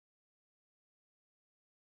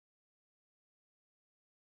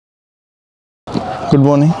Good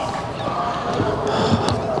morning.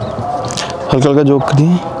 हल्का हल्का joke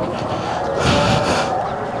करिए।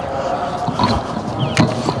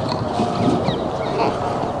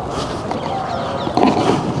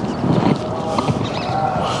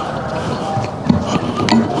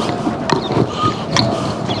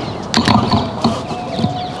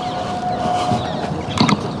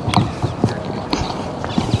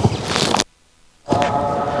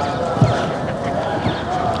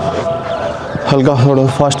 हल्का थोड़ा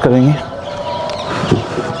फास्ट करेंगे।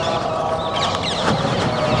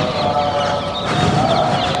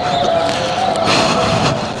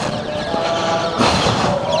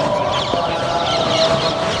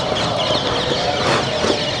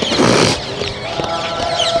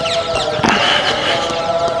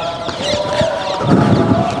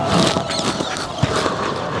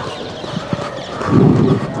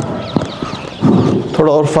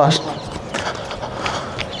 थोड़ा और फास्ट।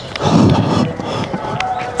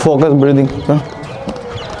 फोकस ब्रीदिंग पर।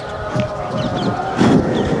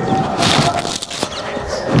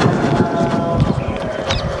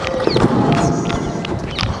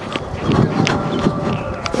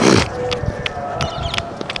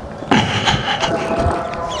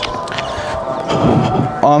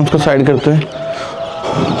 आर्म्स को साइड करते हैं।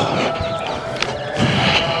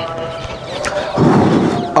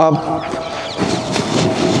 आप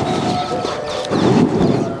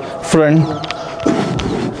front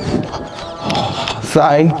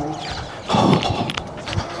side,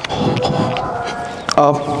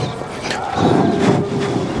 up,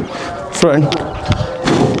 front,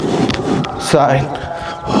 side,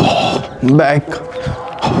 back,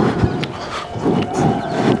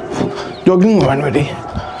 jogging movement बेटी।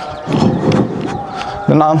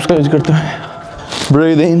 then arms का यूज करते हैं।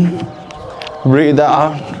 breathe in, breathe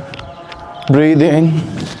out, breathe in,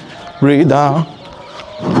 breathe out।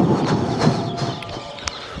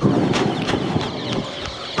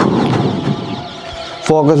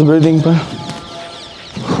 Focus breathing पर।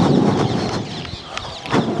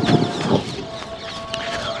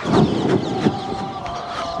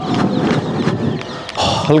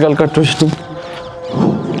 हल्का हल्का ट्विस्टिंग।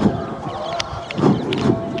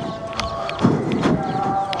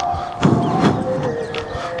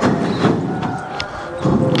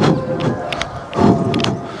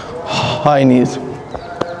 हाई नीज।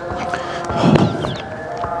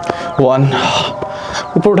 1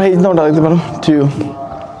 ऊपर उठाइए, इतना उठा सकते हैं। 2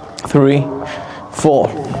 3 4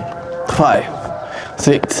 5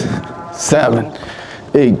 6 7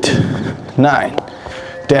 8 9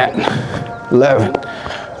 10 11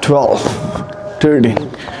 12 13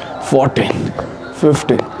 14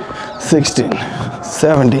 15 16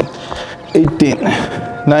 17 18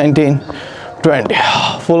 19 20।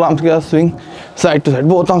 फुल आर्म्स के साथ swing side to side,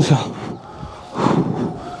 both arms.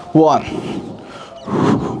 1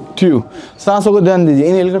 2। सांसों को ध्यान दीजिए।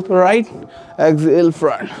 इनहेल करते right, exhale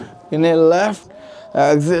front, inhale left,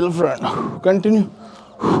 exhale front, continue।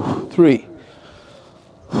 3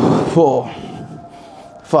 4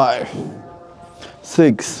 5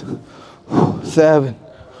 6 7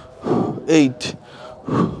 8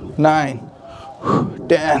 9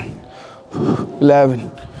 10 11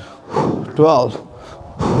 12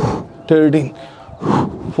 13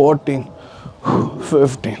 14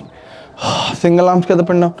 15। Single arms के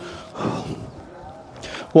अप एंड डाउन।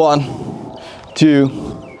 1 2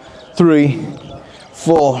 3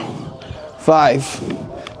 4 5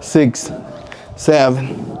 6 7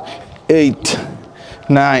 8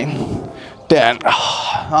 9 10।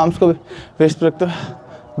 आर्म्स को वेस्ट पे रखते हुए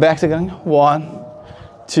बैक से करेंगे। 1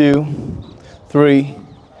 2 3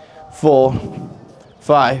 4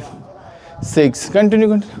 5 6,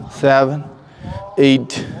 कंटिन्यू 7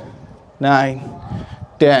 8 9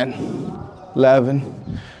 10 11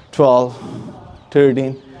 12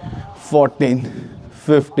 13 14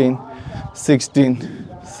 15 16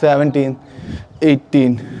 17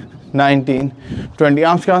 18 19 20।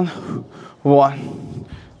 आर्म्स के बाद 1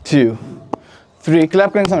 2 3,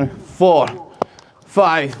 क्लैप करेंगे सामने। 4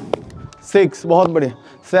 5 6, बहुत बढ़िया।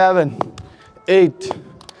 7 8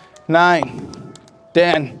 9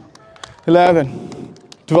 10 11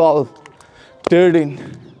 12 13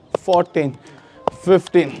 14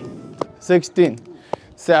 15 16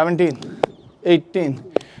 17 18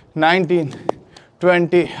 19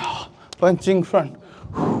 20। Punching front.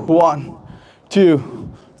 1 2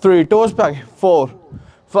 3, टोज पे आगे। 4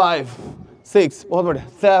 5 6, बहुत बढ़िया।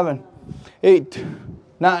 7 8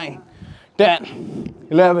 9 10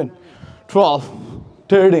 11 12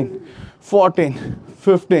 13 14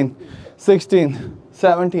 15 16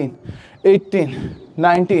 17 18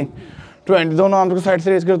 19 20। दोनों आर्म को साइड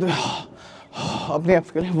से रेज करते हुए अपने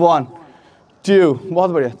एप्स के लिए। 1 2, बहुत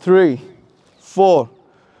बढ़िया, 3, 4,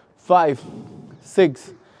 5,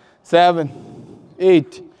 6, 7,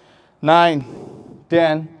 8, 9,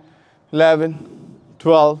 10, 11,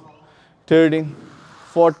 12, 13,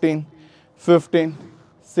 14, 15,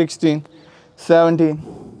 16, 17,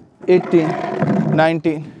 18,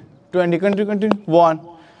 19, 20. Continue. 1,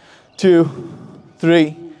 2,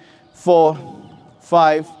 3, 4,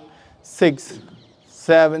 5, 6,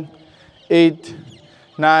 7, 8,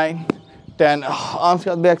 9, 10. आर्म्स के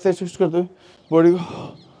साथ बैक साइड शिफ्ट करते हुए बॉडी को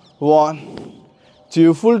 1,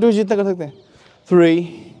 2, फुल टू जितना कर सकते हैं, 3,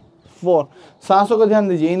 4. सांसों का ध्यान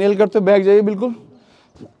दीजिए, इनहेल करते हुए बैक जाइए बिल्कुल,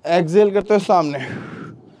 एक्सहेल करते हुए सामने,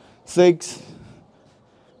 6,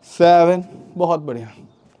 7, बहुत बढ़िया,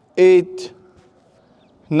 8,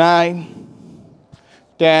 9,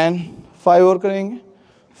 10, 5 और करेंगे,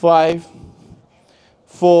 5,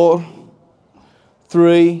 4,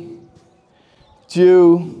 3,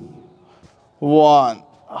 2, 1.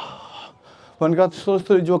 वन का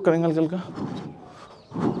सोच जो करेंगे हल्का हल्का.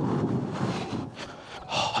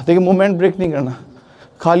 देखिए मूवमेंट ब्रेक नहीं करना,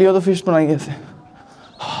 खाली हो तो फिस्ट बनाएंगे ऐसे.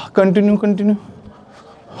 कंटिन्यू.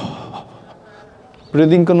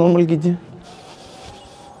 ब्रीदिंग को नॉर्मल कीजिए.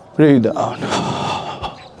 Breathe out,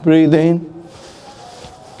 breathe in,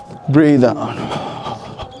 breathe out,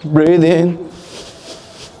 breathe in,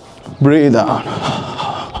 breathe out,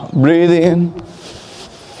 breathe in,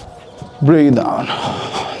 breathe out.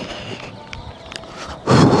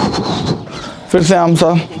 फिर से arms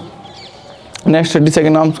up, next 30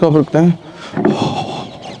 second arms को रखते हैं.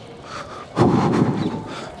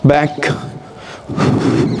 बैक,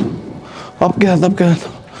 अप के साथ,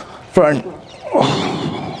 फ्रंट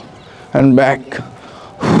एंड बैक,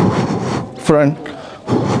 फ्रंट.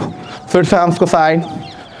 फिर से आर्म्स को साइड,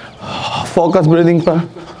 फोकस ब्रीदिंग पर.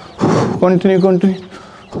 कंटिन्यू.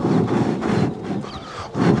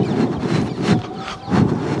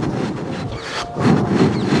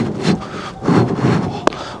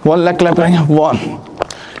 1 लेग क्लैप करेंगे. 1,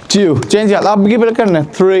 2, चेंज याद अब की ब्रेक करना.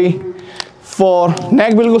 3, 4,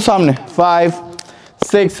 नेक बिल्कुल सामने. 5,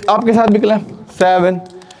 6, आपके साथ भी क्लैप. 7,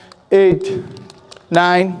 8,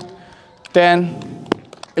 9, 10,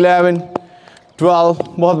 11, 12,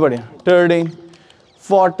 बहुत बढ़िया. 13,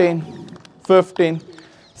 14, 15,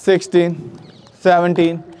 16,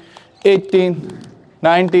 17, 18,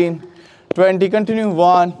 19, 20. Continue.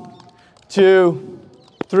 1, 2,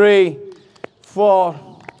 3, 4,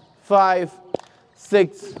 5,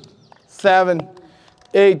 6, 7,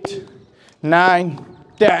 8, 9,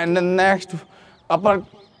 10. The next upper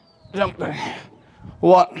jump करें.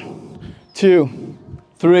 1, 2,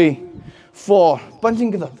 3, 4.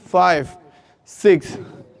 पंचिंग के साथ. 5, 6,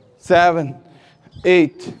 7,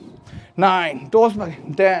 8, 9. टोस पर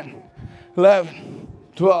 10, 11,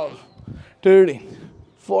 12, 13,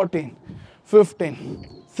 14, 15,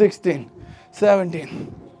 16, 17,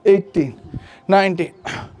 18, 19,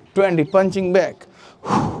 20. Punching back.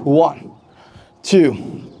 1, 2,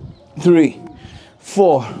 3,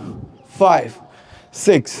 4, 5,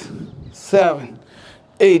 6, 7,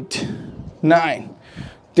 8, 9,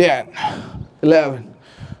 10, 11,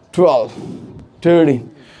 12, 13,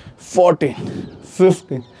 14,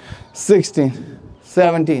 15, 16,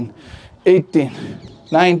 17, 18,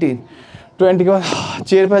 19, 20. के बाद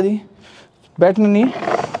चेयर पे जी, बैठना नहीं है,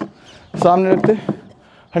 सामने रखते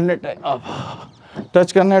 100 टाइम अप.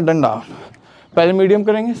 टच करना है डंडा. पहले मीडियम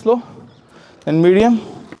करेंगे, स्लो एंड मीडियम,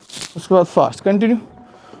 उसके बाद फास्ट. कंटिन्यू.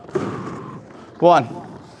 1,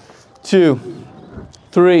 2,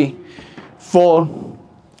 3, 4,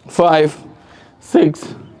 5, 6,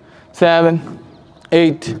 7,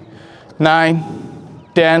 8, 9,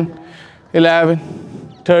 10, 11,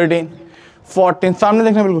 13, 14. सामने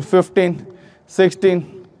देखना बिल्कुल. 15, 16,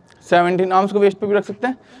 17. आर्म्स को वेस्ट पे भी रख सकते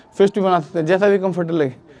हैं, फिस्ट भी बना सकते हैं, जैसा भी कंफर्टेबल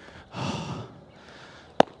लगे.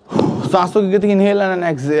 सांसों की गति, इनहेल एंड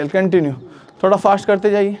एक्सहेल. कंटिन्यू. थोड़ा फास्ट करते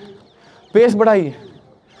जाइए, पेस बढ़ाइए,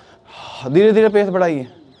 धीरे धीरे पेस बढ़ाइए.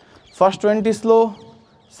 फर्स्ट 20 स्लो,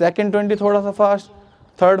 सेकंड 20 थोड़ा सा fast,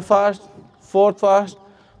 third fast, fourth fast,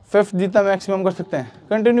 fifth जितना मैक्सिमम कर सकते हैं.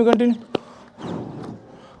 कंटिन्यू.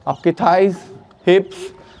 आपकी थाइज, हिप्स,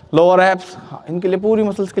 लोअर एब्स, इनके लिए पूरी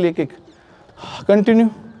मसल्स के लिए किक. कंटिन्यू.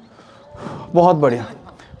 बहुत बढ़िया.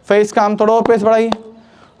 फेस काम थोड़ा और पेस बढ़ाइए.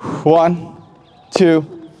 1, 2,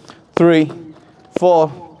 3, 4,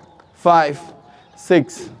 5,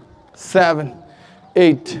 6, 7,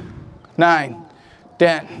 8, 9,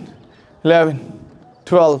 10, 11,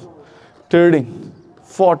 12, 13,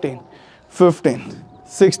 14, 15,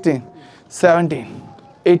 16, 17,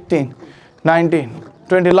 18, 19,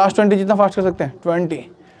 20. लास्ट 20 जितना फास्ट कर सकते हैं. 20,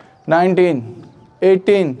 19,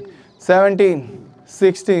 18, 17,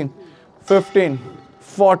 16, 15,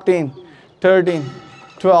 14, 13,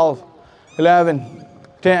 12, 11,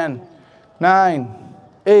 10, 9,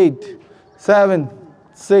 8, 7,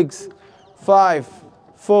 6, 5,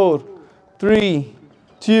 4, 3,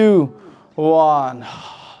 2, 1.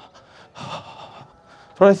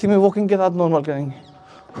 थोड़ा इसी में वॉकिंग के साथ नॉर्मल करेंगे.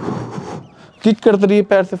 किक करते रहिए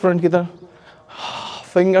पैर से फ्रंट की तरफ,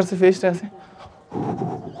 फिंगर से फेस ऐसे.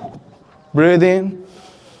 Breathe in,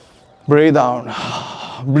 breathe out.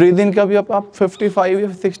 Breathe in का भी आप 55 या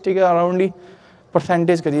 60 के अराउंड ही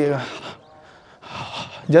परसेंटेज करिएगा,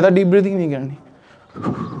 ज़्यादा डीप ब्रीदिंग नहीं करनी.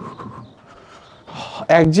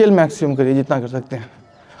 एक्जेल मैक्सिमम करिए जितना कर सकते हैं.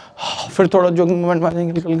 फिर थोड़ा जॉगिंग मूवमेंट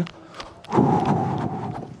मारेंगे निकल के.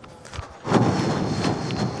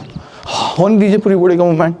 होने दीजिए पूरी बॉडी का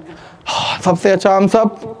मूवमेंट. सबसे अच्छा हम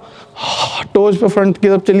सब टोज पे फ्रंट की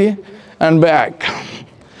तरफ चलिए एंड बैक.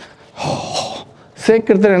 सेक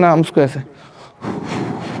करते रहना हम उसको ऐसे.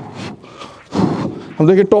 हम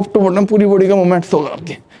देखिए टॉप टू बॉटम पूरी बॉडी का मूवमेंट होगा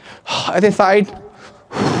आपके. ऐसे साइड,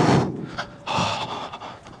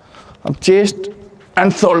 अब चेस्ट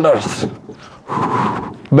एंड शोल्डर्स.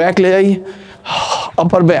 बैक ले जाइए,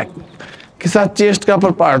 अपर बैक के साथ चेस्ट का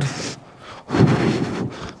upper part.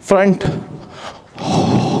 Front,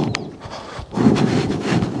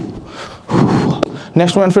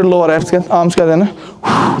 next one फिर लोअर एब्स के आर्म्स कर देना.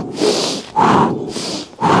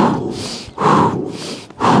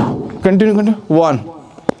 Continue continue. 1,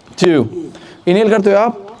 2. इनहेल करते हुए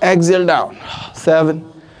आप एक्सहेल डाउन. 7,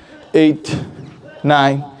 8,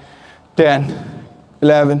 9, 10,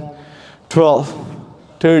 11, 12,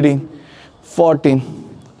 13, 14,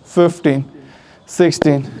 15,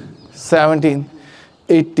 16, 17,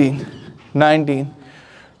 18, 19,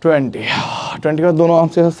 20. 20 के बाद दोनों आर्म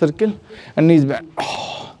से सर्किल एंड नीज बैंड.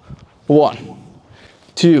 1,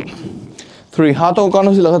 2, 3. हाथों को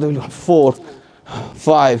कानों से लगाते हुए 4,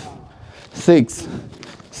 5, 6,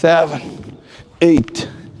 7, 8,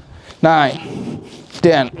 9,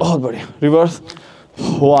 10. बहुत बढ़िया. रिवर्स.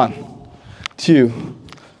 1, 2,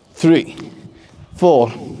 3,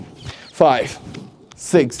 4, 5,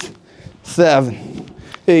 6, 7,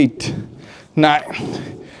 8, 9,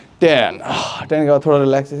 10. 10 के बाद थोड़ा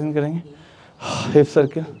रिलैक्सेशन करेंगे. Hip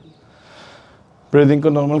circle. ब्रीदिंग को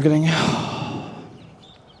नॉर्मल करेंगे.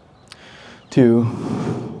 2,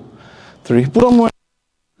 3. पूरा movement.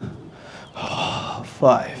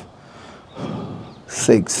 5,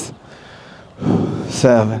 6,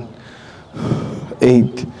 7,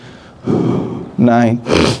 8, 9,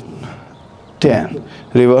 10.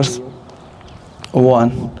 Reverse.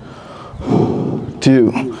 1,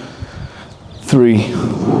 2, 3,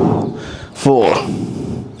 4,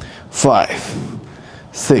 5,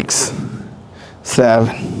 6, 7,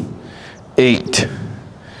 8,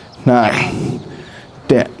 9,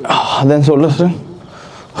 10. Then shoulders turn.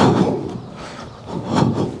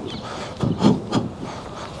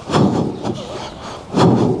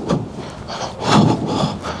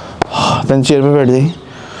 Then chair पे बैठ जाइए.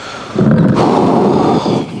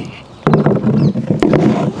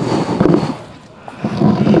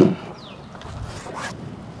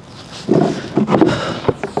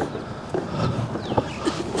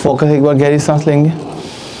 फोकस. एक बार गहरी सांस लेंगे.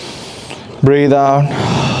 Breathe out,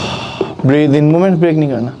 breathe in. Movement break नहीं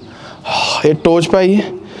करना. ये टोज पे आइए,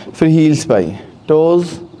 फिर हील्स पे आइए.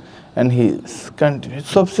 Toes and heels continue.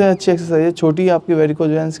 सबसे अच्छी एक्सरसाइज है, छोटी आपकी वेरिकोज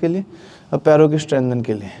वेन्स के लिए और पैरों के स्ट्रेंथन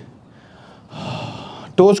के लिए.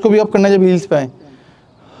 टोज को भी आप करना जब हील्स पे आए.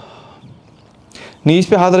 नीज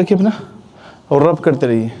पे हाथ रखिए अपना और रब करते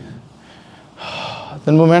रहिए.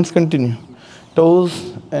 Then movements continue. Toes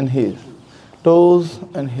and heal, toes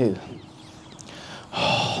and heal.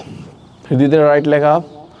 फिर धीरे धीरे राइट लेग आप,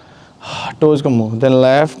 टोज को move. Then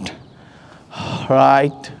left,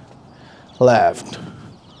 right, left,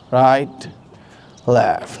 right,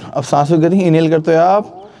 left. अब सांसों की गति. इनहेल करते हुए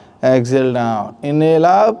आप exhale down. Inhale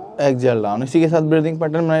up, exhale down. इसी के साथ ब्रीदिंग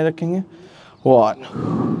पैटर्न बनाए रखेंगे. 1,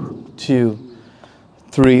 2,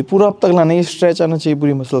 3. पूरा अब तक लाना है. स्ट्रेच आना चाहिए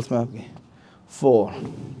पूरी मसल्स में आपकी. 4,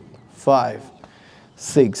 5,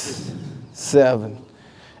 6, 7,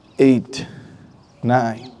 8,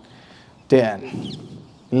 9, 10,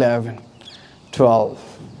 11, 12,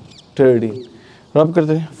 13. रब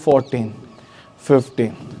करते हैं. 14,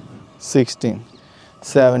 15, 16,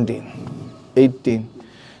 17, 18,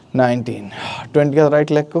 19, 20 का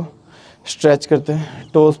राइट लेग को स्ट्रेच करते हैं.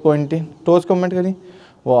 Toes Poynting. टोज को मूवमेंट करिए.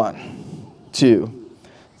 1, 2,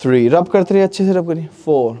 3. रब करते रहिए, अच्छे से रब करिए.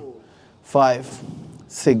 4, 5,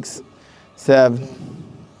 6, 7,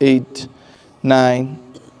 8, 9,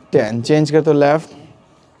 10. चेंज करते हो लेफ्ट.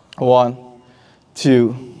 1,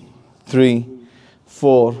 2, 3,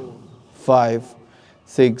 4, 5,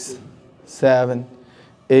 6, 7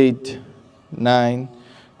 8 9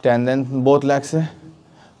 10 देन बोथ लेग से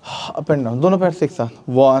अप एंड डाउन, दोनों पैर से एक साथ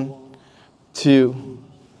 1 2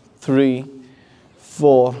 3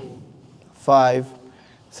 4 5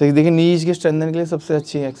 6। देखिए नीज के स्ट्रेंथन के लिए सबसे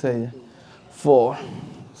अच्छी एक्सरसाइज है। 4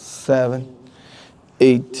 7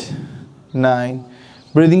 8 9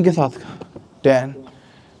 ब्रीदिंग के साथ 10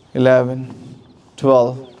 11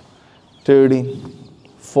 12 13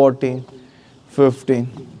 14 15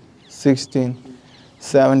 16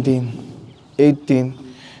 17 18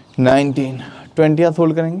 19 20 हाथ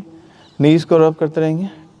होल्ड करेंगे, नीज को रब करते रहेंगे,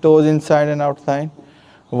 toes inside and outside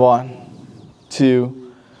 1 2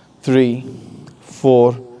 3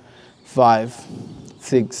 4 5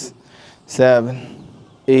 6 7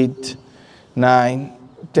 8 9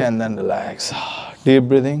 10 then relax, deep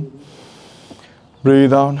breathing,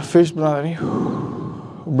 breathe out, fish बना रही,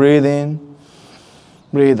 breathe in,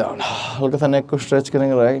 breathe out, हल्का सा नेक को स्ट्रेच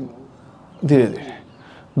करेंगे राइट, धीरे धीरे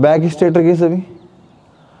बैक स्ट्रेट रखिए सभी,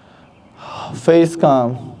 फेस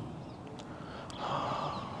काम,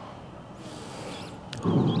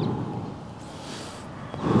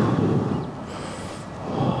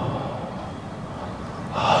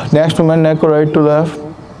 नेक्स्ट मूवमेंट नेक को राइट टू लेफ्ट,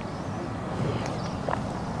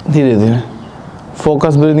 धीरे धीरे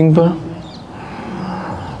फोकस ब्रीदिंग पर,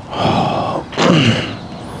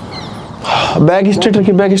 बैक स्ट्रेट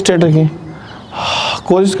रखिए, बैक स्ट्रेट रखिए,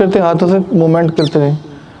 कोशिश करते हाथों से मूवमेंट करते रहिए,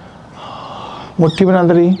 मुट्ठी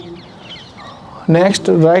बनाते रहिए। नेक्स्ट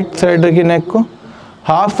राइट साइड रखिए, नेक को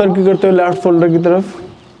हाफ सर्किल करते हुए लेफ्ट शोल्डर की तरफ,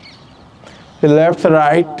 फिर लेफ्ट से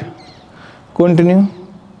राइट, कंटिन्यू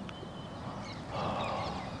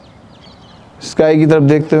स्काई की तरफ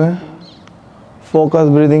देखते हुए, फोकस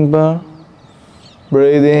ब्रीदिंग पर,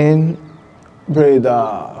 breathe in breathe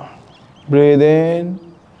out, breathe in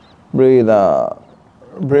breathe out,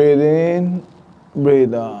 breathe in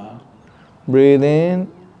breathe out, breathe in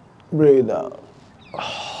breathe out.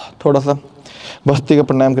 थोड़ा सा बस्ती का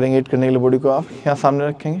प्राणायाम करेंगे हिट करने के लिए, बॉडी को आप यहाँ सामने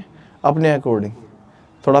रखेंगे अपने अकॉर्डिंग,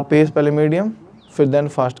 थोड़ा पेस पहले मीडियम फिर देन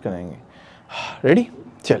फास्ट करेंगे। रेडी,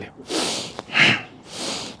 चलिए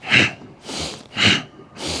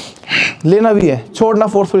लेना भी है, छोड़ना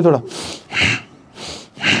फोर्सफुली थोड़ा,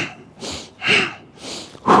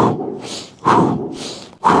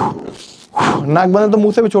 नाक बंद है तो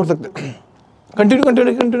मुंह से भी छोड़ सकते हैं। कंटिन्यू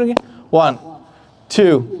कंटिन्यू कंटिन्यू 1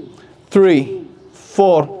 2 3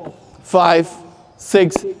 4 5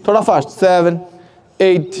 6, थोड़ा फास्ट 7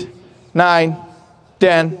 8 9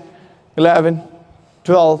 10 11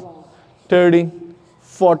 12 13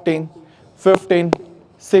 14 15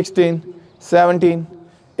 16 17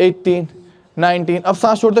 18 19। अब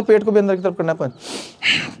सांस छोड़ते पेट को भी अंदर की तरफ करना है अपन,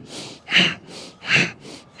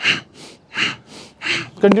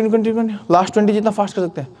 कंटिन्यू कंटिन्यू कंटिन्यू, लास्ट 20 जितना फास्ट कर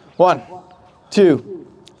सकते हैं। 1 2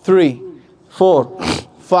 3 4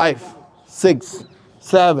 5 6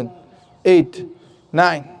 7 8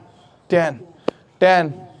 9 10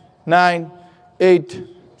 10 9 8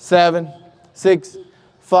 7 6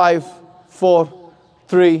 5 4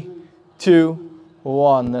 3 2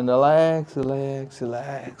 1 then relax relax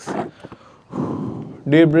relax,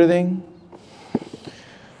 deep breathing,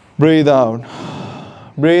 breathe out,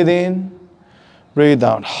 breathe in, breathe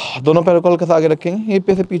out। दोनों पैरों को हल्का सा आगे रखेंगे, हिप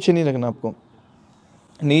पे से पीछे नहीं रखना आपको,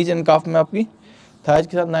 नीज एंड काफ में आपकी थाइज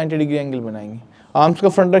के साथ 90 डिग्री एंगल बनाएंगे। आर्म्स को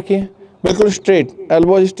फ्रंट रखिए बिल्कुल स्ट्रेट,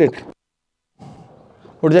 एल्बोज स्ट्रेट,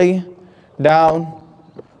 उठ जाइए, डाउन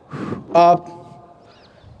अप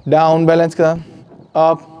डाउन, बैलेंस के साथ,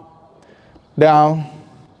 up down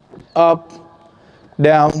up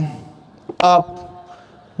down up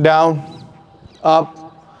down up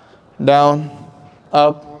down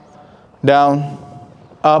up down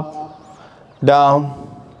up down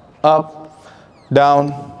up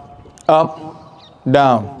down up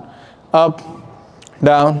down up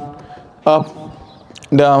down up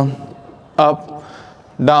down up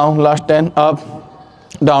down, last 10 up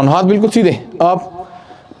down, हाथ बिल्कुल सीधे, up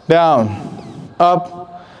down up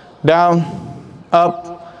down up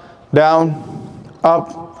down up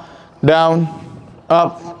down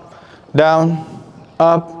up down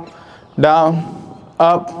up down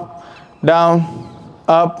up down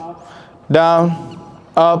up down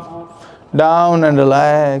up down and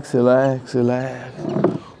relax relax relax.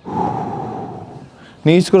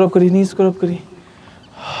 नीज को रब करिए, नीज को रब करिए,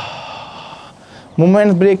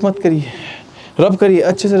 movement break मत करिए, रब करिए,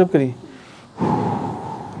 अच्छे से रब करिए,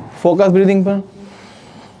 फोकस ब्रीदिंग पर।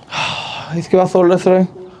 इसके बाद शोल्डर्स रहे,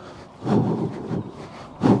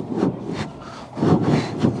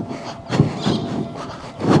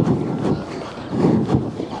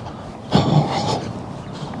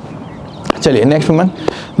 चलिए नेक्स्ट मूवमेंट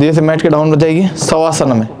धीरे से मैट के डाउन हो जाएगी,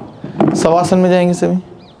 शवासन में शवासन में जाएंगे सभी।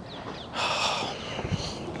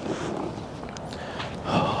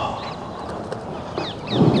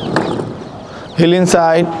 Heel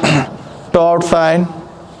inside, toe outside,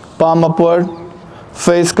 palm upward,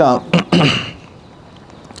 face calm.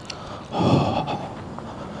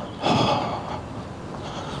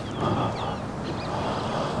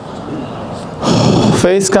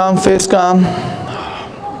 Face calm, face calm.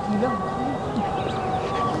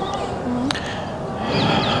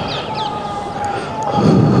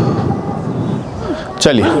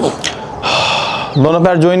 चलिए दोनों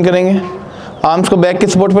पैर ज्वाइन करेंगे, आर्म्स को बैक की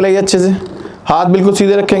सपोर्ट पे लाइए अच्छे से, हाथ बिल्कुल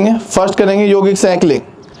सीधे रखेंगे। फर्स्ट करेंगे योगिक साइकिलिंग।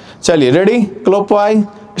 चलिए रेडी, क्लॉकवाइज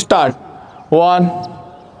स्टार्ट। 1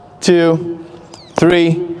 2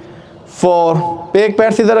 3 4, एक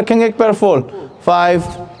पैर सीधा रखेंगे, एक पैर फोल्ड। 5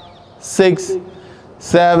 6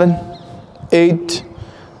 7 8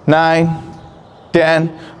 9 10,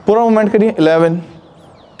 पूरा मूवमेंट करिए। 11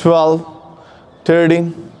 12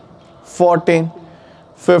 13 14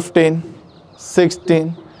 15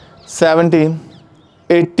 16 17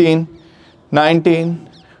 18 19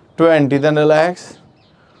 20, then relax,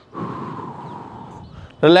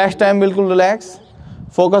 रिलैक्स टाइम, बिल्कुल रिलैक्स,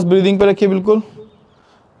 फोकस ब्रीदिंग पे रखिए बिल्कुल।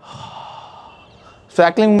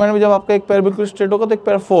 साइक्लिंग मूवमेंट में जब आपका एक पैर बिल्कुल स्ट्रेट होगा तो एक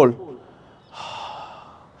पैर फोल्ड।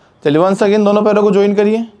 चलिए वंस अगेन दोनों पैरों को ज्वाइन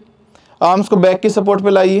करिए, आर्म्स को बैक की सपोर्ट पे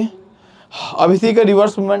लाइए। अब इसी का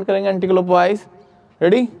रिवर्स मूवमेंट करेंगे एंटी क्लॉकवाइज।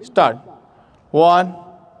 Ready start. 1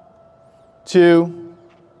 2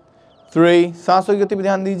 3, सांसों की गति पे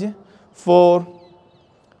ध्यान दीजिए। 4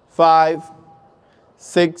 5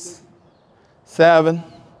 6 7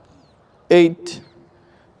 8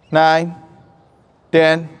 9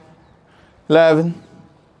 10 11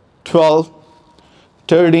 12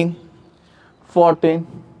 13 14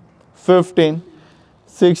 15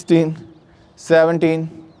 16 17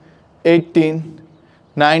 18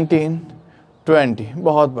 19 20,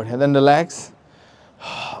 बहुत बढ़िया। देन रिलैक्स,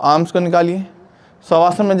 आर्म्स को निकालिए,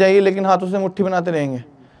 शवासन में जाइए लेकिन हाथों से मुट्ठी बनाते रहेंगे,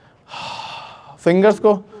 फिंगर्स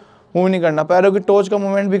को मूव नहीं करना, पैरों की टोच का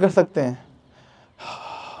मूवमेंट भी कर सकते हैं।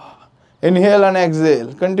 Inhale and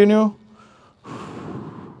exhale, continue.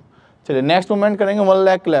 चलिए नेक्स्ट मूवमेंट करेंगे वन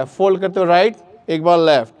लेग क्लैप, फोल्ड करते हुए राइट, एक बार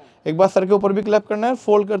लेफ्ट, एक बार सर के ऊपर भी क्लैप करना है,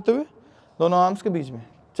 फोल्ड करते हुए दोनों आर्म्स के बीच में।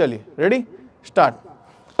 चलिए रेडी स्टार्ट।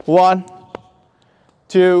 1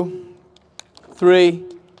 2 3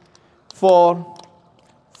 4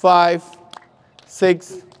 5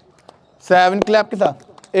 6 7, क्लैप के साथ,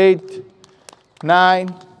 8 9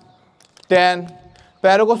 10,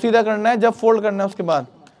 पैरों को सीधा करना है जब फोल्ड करना है उसके बाद।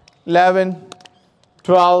 11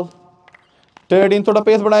 12 13, थोड़ा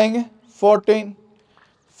पेस बढ़ाएंगे। 14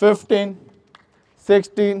 15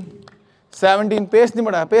 16 17, पेस नहीं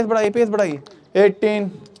बढ़ाया, पेस बढ़ाइए, पेस बढ़ाइए। 18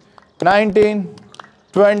 19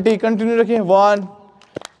 20, कंटिन्यू रखिए। 1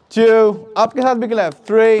 2, आपके साथ भी clap.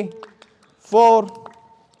 3 4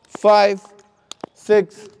 5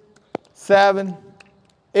 6 7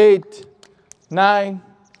 8 9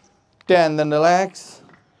 10, then relax,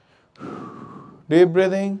 deep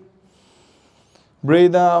breathing,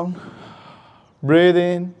 breathe out, breathe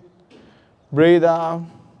in, breathe out,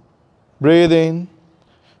 breathe in,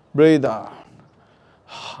 breathe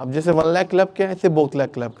out। अब जैसे वन लेग क्लैप किया ऐसे बोथ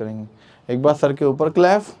लेग क्लैप करेंगे, एक बार सर के ऊपर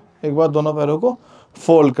क्लैप, एक बार दोनों पैरों को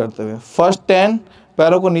फोल्ड करते हुए। फर्स्ट 10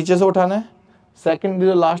 पैरों को नीचे से उठाना है, सेकंड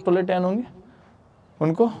जो लास्ट वाले 10 होंगे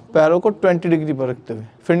उनको पैरों को 20 डिग्री पर रखते हुए,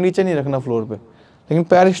 फिर नीचे नहीं रखना फ्लोर पे, लेकिन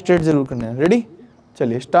पैर स्ट्रेट जरूर करने हैं। रेडी,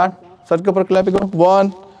 चलिए स्टार्ट। सर के ऊपर क्लैप करो।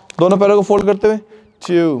 1, दोनों पैरों को फोल्ड करते हुए।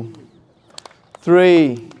 2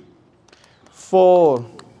 3 4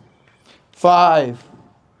 5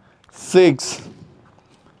 6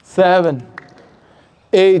 7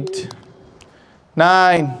 8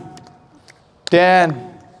 9 10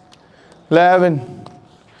 11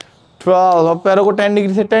 12, अब पैरों को 10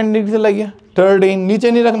 डिग्री से लाइए। 13,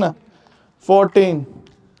 नीचे नहीं रखना। 14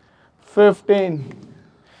 15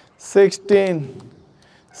 16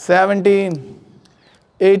 17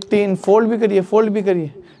 18, फोल्ड भी करिए, फोल्ड भी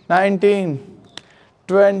करिए। 19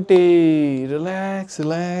 20, relax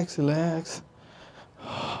relax relax,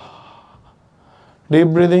 deep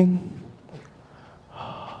breathing,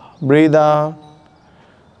 breathe out,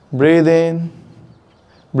 breathe in,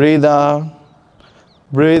 breathe out,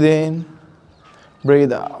 breathe in,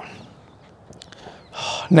 breathe out।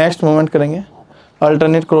 Next movement करेंगे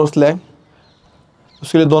अल्टरनेट क्रॉस लेग।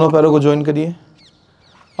 उसके लिए दोनों पैरों को ज्वाइन करिए,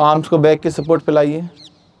 आर्म्स को बैक के सपोर्ट पे लाइए,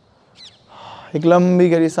 एक लंबी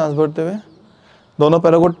गहरी सांस भरते हुए दोनों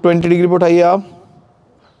पैरों को 20 डिग्री पर उठाइए। आप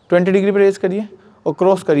 20 डिग्री पर रेज करिए और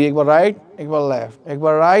क्रॉस करिए, एक बार राइट, एक बार लेफ्ट, एक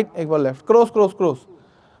बार राइट, एक बार लेफ्ट, क्रॉस क्रॉस क्रॉस,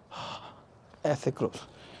 ऐसे क्रॉस।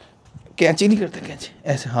 कैंची नहीं करते, कैंची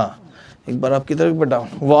ऐसे, हाँ एक बार आपकी तरफ, एक बार डाउन,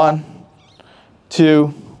 1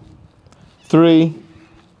 2 3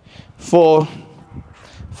 4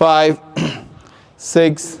 5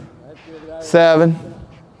 6 7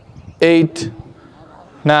 8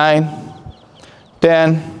 9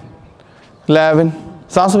 10 11,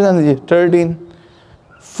 सांसों पे ध्यान दीजिए, 13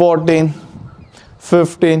 14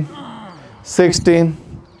 15 16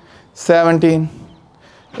 17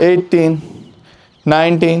 18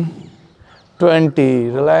 19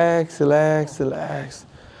 20। Relax relax relax.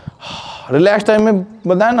 Relax time में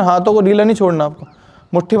बताया ना, हाथों को ढीला नहीं छोड़ना आपको,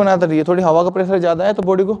 मुट्ठी बनाते रहिए। थोड़ी हवा का प्रेशर ज़्यादा है तो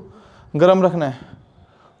बॉडी को गर्म रखना है।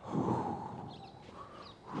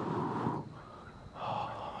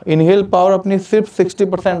 इनहेल पावर अपनी सिर्फ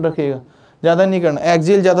 60% रखिएगा, ज़्यादा नहीं करना।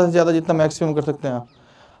 एक्सहेल ज़्यादा से ज़्यादा जितना मैक्सिमम कर सकते हैं आप।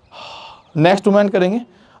 नेक्स्ट मूवमेंट करेंगे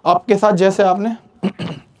आपके साथ, जैसे आपने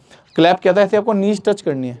क्लैप किया था ऐसे आपको नीज टच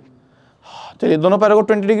करनी है। चलिए दोनों पैरों को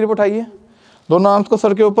 20 डिग्री पर उठाइए, दोनों आर्म्स को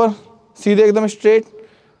सर के ऊपर सीधे एकदम स्ट्रेट।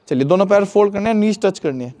 चलिए दोनों पैर फोल्ड करने हैं, नीज टच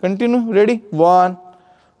करनी है। कंटिन्यू, रेडी, 1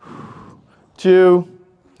 2,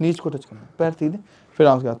 नीज को टच करना है, पैर सीधे, फिर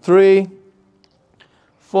आर्म्स का 3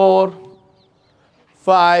 4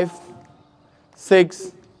 5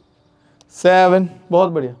 6 7, बहुत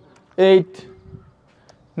बढ़िया, 8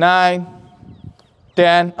 9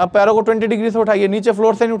 10। अब पैरों को 20 डिग्री से उठाइए, नीचे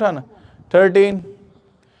फ्लोर से नहीं उठाना। 13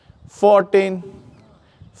 14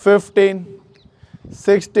 15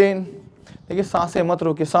 16। देखिए सांसें मत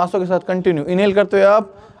रोकिए, सांसों के साथ कंटिन्यू। इनहेल करते हुए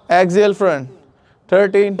आप exhale front,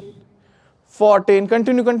 13 14,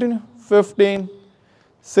 continue continue, 15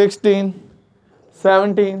 16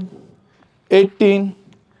 17 18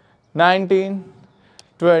 19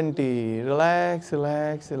 20। Relax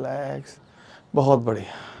relax relax, बहुत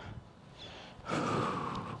बढ़िया।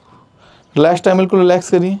 रिलैक्स टाइम बिल्कुल रिलैक्स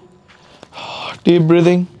करिए। Deep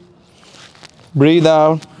breathing, breathe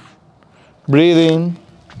out, breathe in,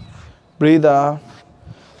 breathe out.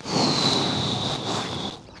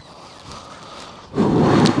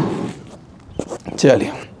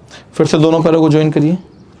 चलिए फिर से दोनों पैरों को ज्वाइन करिए,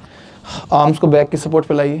 आर्म्स को बैक की सपोर्ट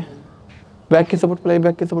पे लाइए, बैक की सपोर्ट पे लाइए,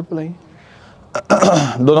 बैक की सपोर्ट पे लाइए।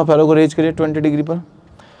 दोनों पैरों को रेज करिए 20 डिग्री पर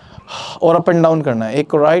और अप एंड डाउन करना है। एक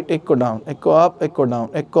को राइट, एक को डाउन, एक को अप, एक को डाउन,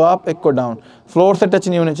 एक को अप, एक को डाउन। फ्लोर से टच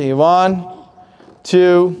नहीं होने चाहिए। 1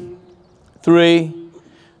 2 3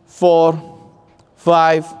 4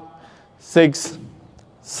 5 6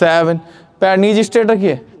 7। पैर नीचे स्ट्रेट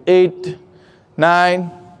रखिए। 8 9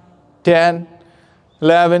 10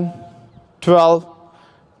 11 12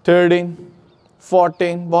 13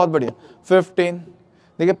 14, बहुत बढ़िया, 15।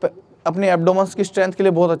 देखिए अपने एब्डोमेन्स की स्ट्रेंथ के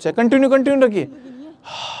लिए बहुत अच्छा है। कंटिन्यू कंटिन्यू रखिए।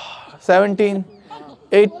 17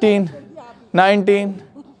 18 19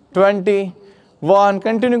 20 1,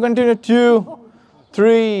 continue continue, 2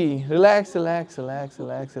 3। Relax relax relax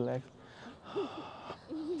relax relax.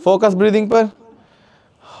 Focus breathing पर।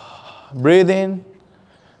 Breathe in,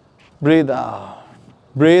 breathe out,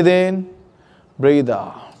 breathe in, breathe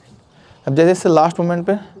out. अब जैसे लास्ट मोमेंट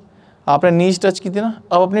पे आपने नीज टच की थी ना,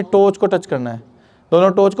 अब अपनी टोच को टच करना है,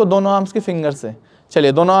 दोनों टोच को दोनों आर्म्स की फिंगर से।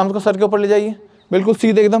 चलिए दोनों आर्म्स को सर के ऊपर ले जाइए, बिल्कुल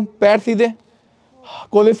सीधे एकदम, पैर सीधे।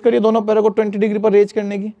 कोशिश करिए दोनों पैरों को 20 डिग्री पर रेज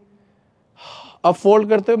करने की। अब फोल्ड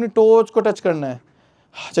करते हुए अपनी टोच को टच करना है।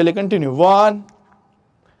 चलिए कंटिन्यू, 1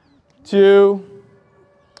 2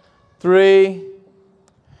 3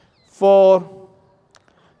 4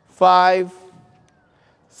 5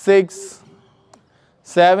 6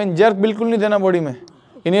 7। जर्क बिल्कुल नहीं देना बॉडी में।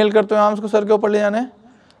 इनहेल करते हुए आर्म्स को सर के ऊपर ले जाना है,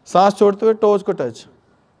 सांस छोड़ते हुए टोज को टच।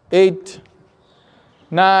 8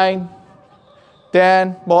 9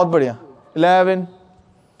 10, बहुत बढ़िया, 11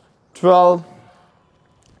 12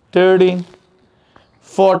 13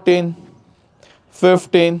 14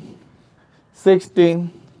 15 16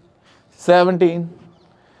 17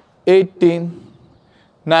 18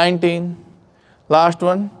 19, last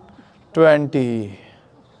one 20।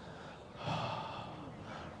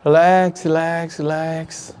 Relax relax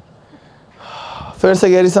relax. फिर से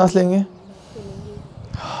गहरी सांस लेंगे।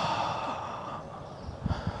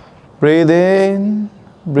 Breathe in,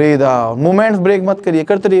 breathe out. Movements break मत करिए,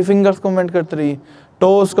 करते रहिए। फिंगर्स को मूवमेंट करते रहिए,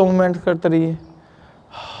 टोस को मूवमेंट करते रहिए,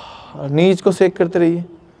 नीज को सेक करते रहिए।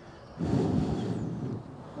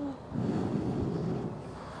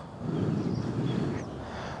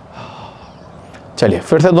 चलिए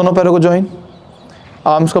फिर से दोनों पैरों को ज्वाइन,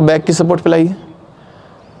 आर्म्स को बैक की सपोर्ट पे लाइए,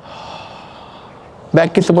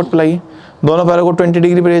 बैक की सपोर्ट पे लाइए। दोनों पैरों को 20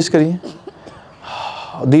 डिग्री पे रेज करिए।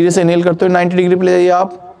 धीरे से इनहेल करते हुए 90 डिग्री पे ले जाइए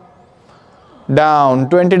आप। डाउन,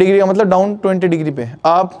 20 डिग्री का मतलब डाउन 20 डिग्री पे।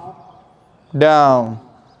 Up down,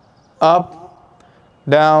 up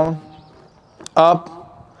down, up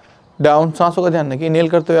down. सांसों का ध्यान रखिए। इनहेल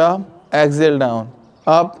करते हुए आप exhale down,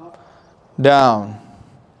 up, down,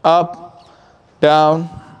 up, down,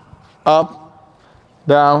 up,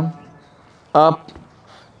 down, up,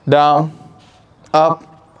 down, up,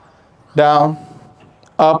 down,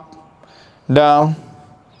 up, down,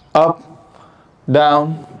 up,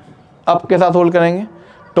 down, up के साथ होल्ड करेंगे,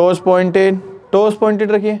 टोज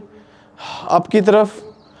पॉइंटेड रखिए, अप की तरफ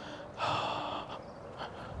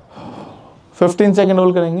 15 सेकेंड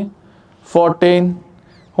होल्ड करेंगे, 14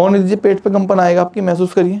 होने दीजिए, पेट पे कंपन आएगा आपकी,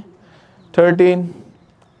 महसूस करिए, 13,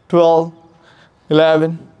 12,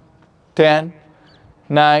 11, 10,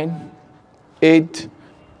 9, 8,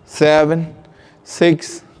 7,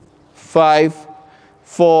 6, 5,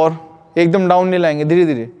 4, एकदम डाउन नहीं लाएंगे, धीरे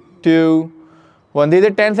धीरे, 2, 1, धीरे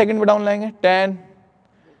 10 सेकेंड पे डाउन लाएंगे, 10,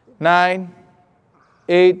 9,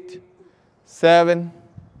 8, 7,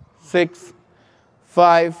 6,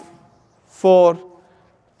 5, 4,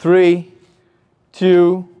 3,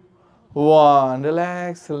 2, 1,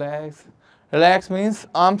 रिलैक्स मीन्स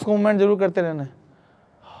आर्म्स को मूवमेंट जरूर करते रहना है,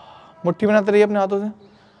 मुट्ठी बनाते रहिए अपने हाथों से,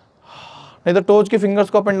 नहीं तो टोज के फिंगर्स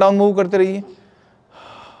को अप एंड डाउन मूव करते रहिए,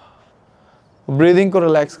 ब्रीदिंग को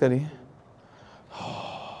रिलैक्स करिए,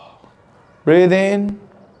 breathe in,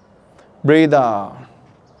 breathe out,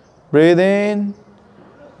 breathe in,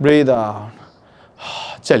 breathe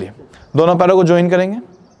out. चलिए दोनों पैरों को ज्वाइन करेंगे,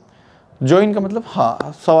 ज्वाइन का मतलब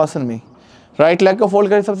हाँ शवासन में, राइट लेग को फोल्ड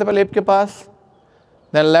करिए सबसे पहले हिप के पास,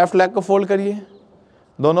 देन लेफ्ट लेग को फोल्ड करिए,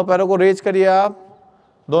 दोनों पैरों को रेज करिए आप,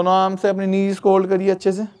 दोनों आर्म से अपनी नीज को होल्ड करिए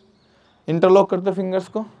अच्छे से, इंटरलॉक करते फिंगर्स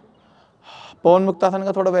को, पवन मुक्तासन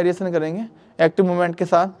का थोड़ा वेरिएशन करेंगे एक्टिव मूवमेंट के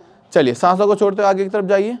साथ। चलिए सांसों को छोड़ते हुए आगे की तरफ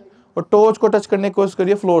जाइए और टोज को टच करने की कोशिश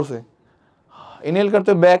करिए फ्लोर से, इनहेल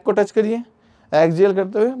करते हुए बैक को टच करिए, एक्सहेल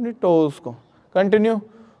करते हुए अपनी टोज को, कंटिन्यू,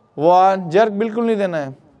 1, जर्क बिल्कुल नहीं देना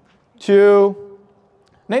है, 2,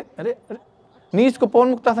 नहीं अरे नीज को पवन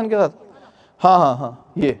मुक्तासन के साथ,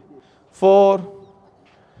 हाँ ये, 4,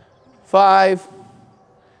 5,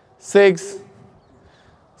 6,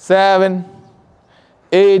 7,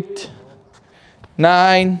 8,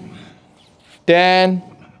 9, 10,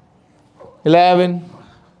 11,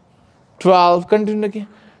 12, कंटिन्यू रखिए,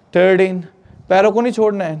 13, पैरों को नहीं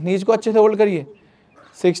छोड़ना है, नीज को अच्छे से होल्ड करिए,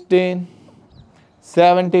 16,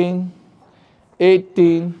 17,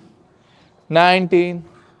 18, 19,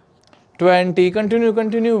 20, कंटिन्यू,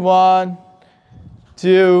 1,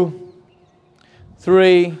 2,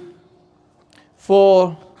 3,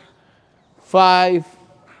 4, 5,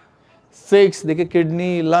 6, देखिए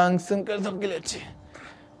किडनी, लंग्स, सबके लिए अच्छे,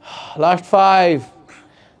 लास्ट 5,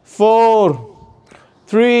 4,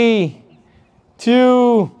 3,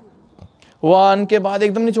 2, 1 के बाद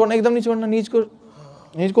एकदम नहीं छोड़ना, नीज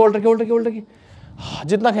को होल्ड रखिए,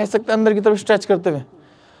 जितना खींच सकते हैं अंदर की तरफ स्ट्रेच करते हुए।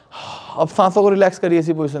 अब सांसों को रिलैक्स करिए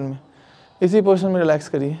इसी पोजीशन में रिलैक्स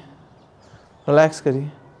करिए, रिलैक्स करिए।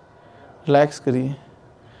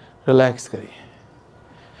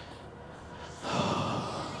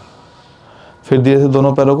 फिर धीरे से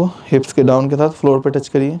दोनों पैरों को हिप्स के डाउन के साथ फ्लोर पे टच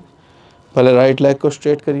करिए, पहले राइट लेग को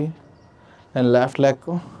स्ट्रेट करिए एंड लेफ्ट लेग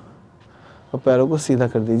को, और पैरों को सीधा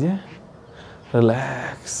कर दीजिए,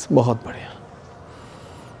 रिलैक्स, बहुत बढ़िया,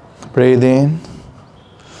 breathe in,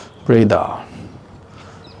 breathe out,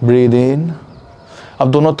 breathe in.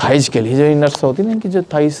 अब दोनों थाइज के लिए, जो इनर्स होती है ना, इनकी जो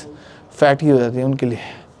थाइज फैटी हो जाती है उनके लिए,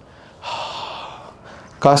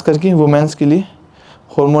 खास करके वुमेन्स के लिए,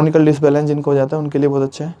 हार्मोनिकल डिसबैलेंस जिनको हो जाता है उनके लिए बहुत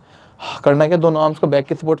अच्छा है। करना क्या, दोनों आर्म्स को बैक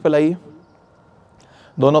की सपोर्ट पे लाइए,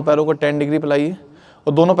 दोनों पैरों को 10 डिग्री पे लाइए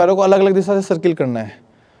और दोनों पैरों को अलग अलग दिशा से सर्किल करना है,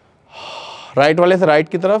 राइट वाले से राइट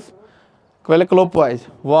की तरफ, पहले क्लॉकवाइज,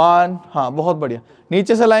 1, हाँ बहुत बढ़िया,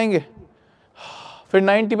 नीचे से लाएंगे, फिर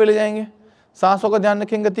 90 पे ले जाएंगे, सांसों का ध्यान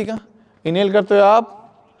रखेंगे गति का, इनहेल करते हुए आप,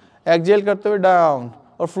 एक्सहेल करते हुए डाउन,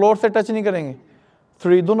 और फ्लोर से टच नहीं करेंगे,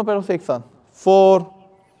 3, दोनों पैरों से एक साथ, 4,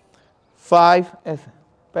 5, ऐसे,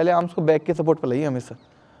 पहले आर्म्स को बैक की सपोर्ट पे लाइए हमेशा,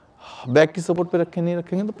 बैक की सपोर्ट पे नहीं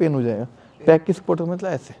रखेंगे तो पेन हो जाएगा, बैक की सपोर्ट मतलब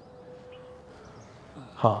ऐसे,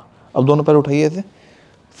 हाँ अब दोनों पैर उठाइए, ऐसे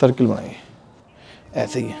सर्किल बनाइए,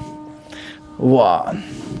 ऐसे ही, 1,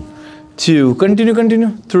 2, continue,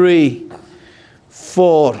 3,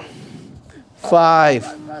 4, 5,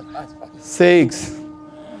 6,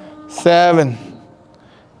 7,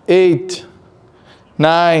 8,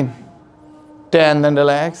 9, 10, then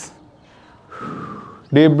relax,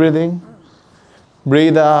 deep breathing,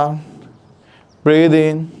 breathe out, breathe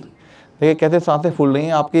in। देखिए कैसे सांसें फूल रही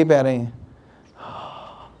हैं, आपके ही पैर हैं,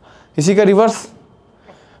 इसी का रिवर्स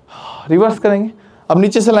करेंगे। अब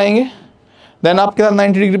नीचे से लाएंगे, देन आपके साथ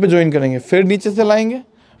 90 डिग्री पे ज्वाइन करेंगे, फिर नीचे से लाएंगे,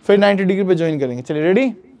 फिर 90 डिग्री पे ज्वाइन करेंगे। चलिए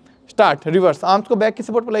रेडी, स्टार्ट, रिवर्स, आर्म्स को बैक की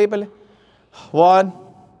सपोर्ट पे लाइए, पहले 1,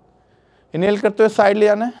 इनहेल करते हुए साइड ले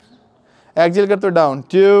जाना है, एक्सेल करते हो डाउन,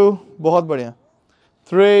 2, बहुत बढ़िया,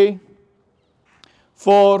 3,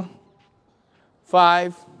 4,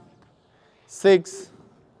 5, 6,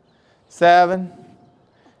 7,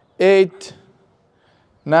 8,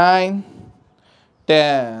 9,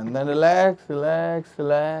 10. Then relax, relax,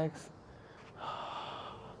 relax.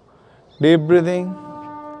 Deep breathing.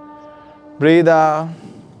 Breathe out.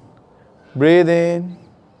 Breathe in.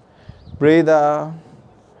 Breathe out.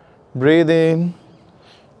 Breathe in.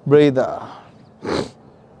 Breathe out.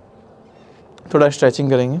 थोड़ा स्ट्रेचिंग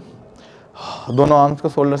करेंगे. दोनों आर्म्स को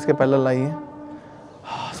शोल्डर्स के पैरेलल लाइए.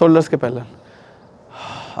 शोल्डर्स के पैरेलल.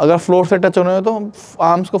 अगर फ्लोर से टच होना है तो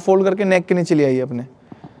आर्म्स को फोल्ड करके नेक के नीचे ले आइए. अपने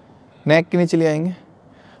नेक के नीचे ले आएंगे.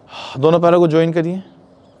 दोनों पैरों को ज्वाइन करिए.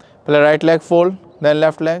 पहले right leg fold, then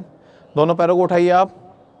left leg. दोनों पैरों को उठाइए. आप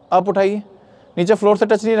अप उठाइए. नीचे फ्लोर से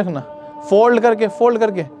टच नहीं रखना. फोल्ड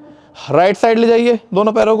करके राइट साइड ले जाइए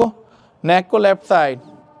दोनों पैरों को. नेक को लेफ्ट साइड,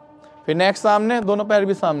 फिर नेक सामने, दोनों पैर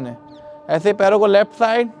भी सामने. ऐसे पैरों को लेफ्ट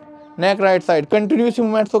साइड, नेक राइट साइड. कंटिन्यूस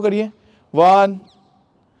मूवमेंट्स को करिए. 1,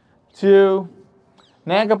 2,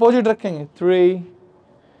 नेक अपोजिट रखेंगे. 3,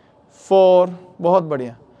 4, बहुत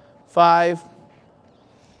बढ़िया. 5,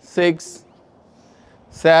 6,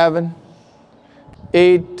 7,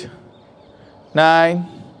 8, 9,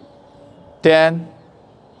 10,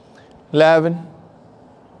 11,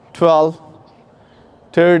 12,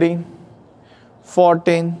 13,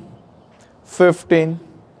 14, 15,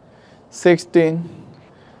 16,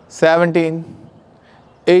 17,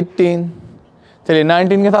 18. चलिए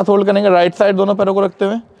 19 के साथ होल्ड करेंगे. राइट साइड दोनों पैरों को रखते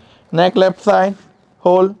हुए. नेक left side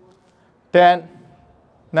hold. 10,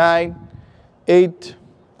 9, 8,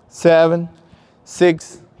 7, 6,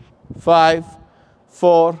 5,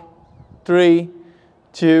 4, 3,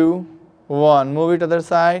 2, 1. Move it other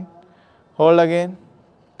side. Hold again.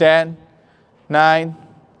 10, 9,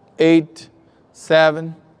 8,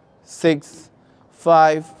 7, 6,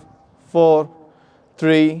 5, 4,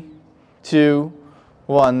 3, 2,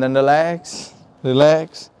 1. Then relax,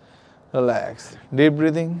 relax, relax. Deep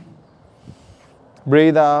breathing.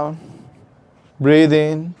 Breathe out. Breathe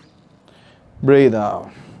in. Breathe out.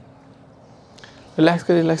 Relax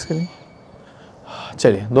करिए, रिलैक्स करिए.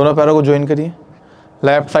 चलिए दोनों पैरों को ज्वाइन करिए.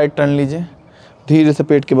 लेफ्ट साइड टर्न लीजिए. धीरे से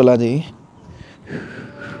पेट के बल आ जाइए.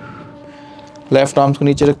 लेफ्ट आर्म्स को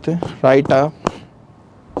नीचे रखते हैं. Right arm.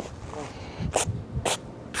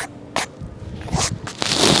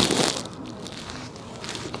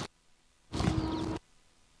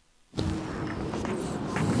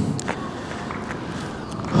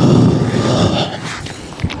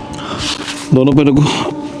 दोनों पैरों को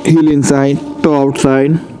heal inside, to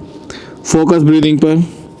outside. Focus breathing पर.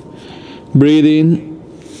 Breathe in,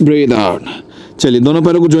 breathe out. चलिए दोनों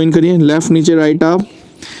पैरों को ज्वाइन करिए. लेफ्ट नीचे, राइट आप.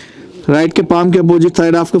 राइट के पाम के अपोजिट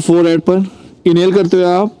साइड आपके फोर हेड पर. इनहेल करते हुए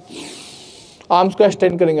आप आर्म्स को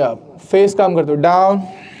एक्सटेंड करेंगे. आप फेस काम करते हुए. Down.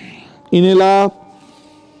 Inhale up.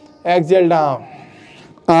 Exhale down.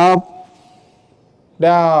 Up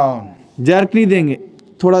down. Jerk नहीं देंगे,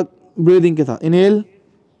 थोड़ा ब्रीदिंग के साथ. Inhale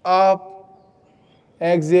up.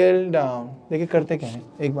 Exhale down. देखिए करते क्या है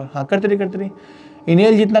एक बार. हाँ करते रहिए.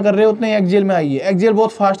 इनहेल जितना कर रहे हो उतना ही एक्सहेल में आइए. एक्सहेल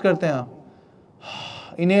बहुत फास्ट करते हैं आप.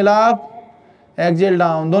 Inhale up. Exhale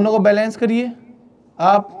down. दोनों को बैलेंस करिए.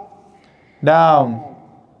 Up down,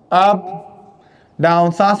 up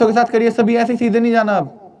down. सांसों के साथ करिए सभी. ऐसे सीधे नहीं जाना.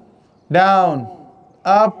 अब down,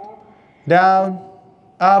 up down,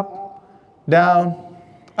 up down,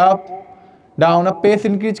 up down. अब पेस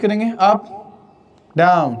इंक्रीज करेंगे. Up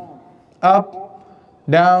down, up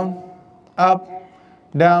down, up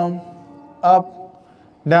down, up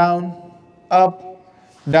down, up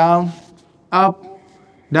down, up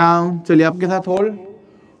down. चलिए आपके साथ होल्ड.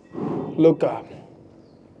 Look up.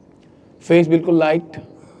 फेस बिल्कुल लाइट.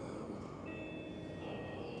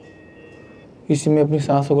 इसी में अपनी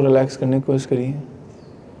सांसों को रिलैक्स करने की कोशिश करिए.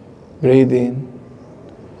 Breathe in,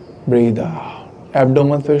 breathe out.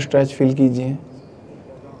 Abdomen पे स्ट्रेच फील कीजिए.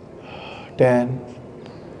 10,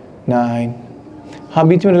 9. हाँ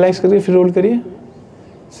बीच में रिलैक्स करिए, फिर रोल करिए.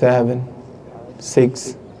 7, 6,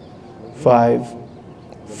 5,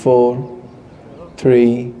 4,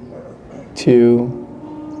 3, 2,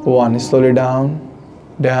 1. Slowly down,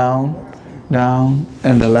 down, down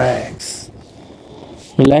and relax.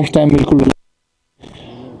 Relax time बिल्कुल.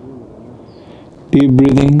 Deep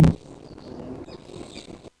breathing.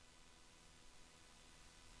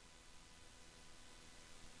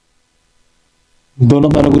 दोनों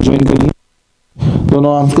पैरों को ज्वाइन करिए.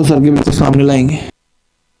 दोनों आर्म्स को सर के बिल्कुल सामने लाएंगे.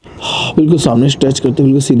 बिल्कुल सामने स्ट्रेच करते,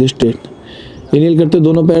 बिल्कुल सीधे स्ट्रेट. इनहेल करते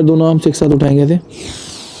दोनों पैर, दोनों आर्म्स एक साथ उठाएंगे थे.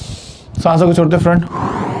 सांसों को छोड़ते फ्रंट,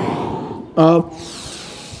 अप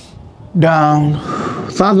डाउन.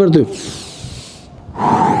 सांस भरते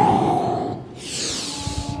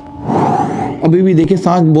अभी भी देखिए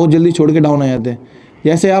सांस बहुत जल्दी छोड़ के डाउन आ जाते हैं,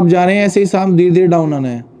 जैसे आप जा रहे हैं ऐसे ही सांस धीरे धीरे डाउन आना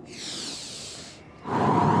है।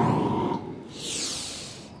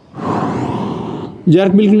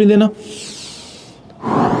 जर्क बिल्कुल नहीं देना।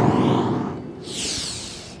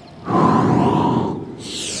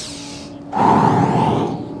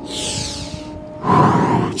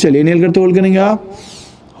 चलिए इनहेल करते होल्ड करेंगे आप,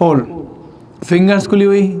 होल्ड, फिंगर्स खुली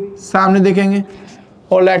हुई सामने देखेंगे,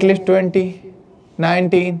 hold at least 20,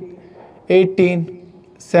 19, 18,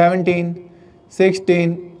 17,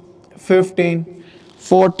 16, 15,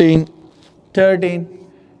 14, 13,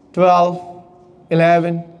 12,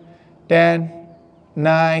 11, 10,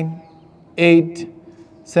 9, 8,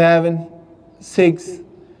 7, 6,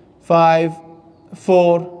 5,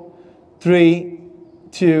 4, 3,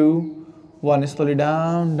 2, 1. Slowly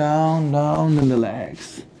down, down, down, and relax.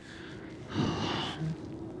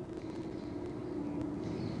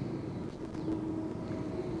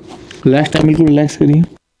 Last time बिल्कुल रिलैक्स करिए।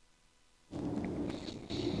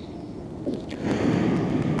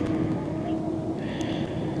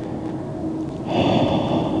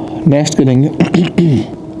 नेक्स्ट करेंगे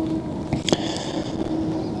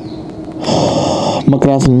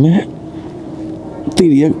मकरासन में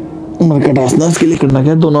तिर्यक मरकटासना। इसके लिए करना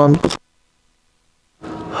क्या है, दोनों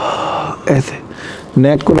ऐसे,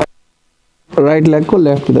 नेक को राइट लेग को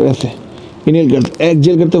लेफ्ट की तरफ ऐसे इनहेल करते,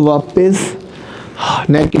 एक्सहेल करते वापस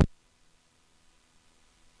नेक की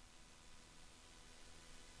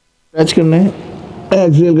स्ट्रेच करना है,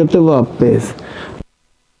 एक्सहेल करते वापस।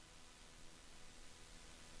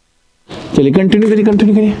 चलिए कंटिन्यू करिए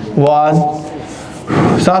 1,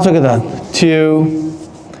 सांसों के साथ 2,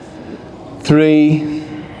 3,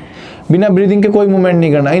 बिना ब्रीदिंग के कोई मूवमेंट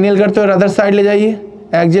नहीं करना। इनहेल करते हुए अदर साइड ले जाइए,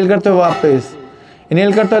 एक्सहेल करते हुए वापस,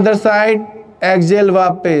 इनहेल करते हुए अदर साइड, एक्सहेल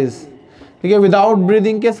वापस। ठीक है, विदाउट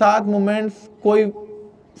ब्रीदिंग के साथ मूवमेंट्स कोई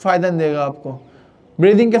फायदा नहीं देगा आपको,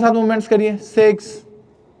 ब्रीदिंग के साथ मूवमेंट्स करिए। 6,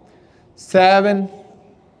 7,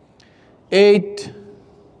 8,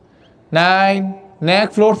 9, नेक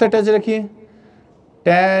फ्लोर से टच रखिए,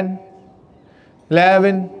 10,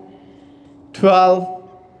 11, 12,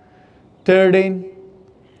 13,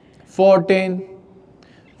 14,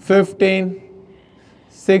 15,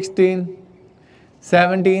 16,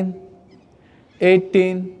 17,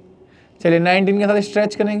 18, चलिए 19 के साथ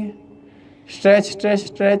स्ट्रेच करेंगे,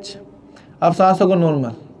 स्ट्रेच। अब सांसों को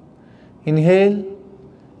normal, inhale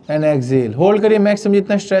and exhale, hold करिए मैक्सिमम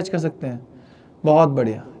जितना स्ट्रेच कर सकते हैं, बहुत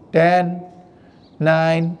बढ़िया। 10,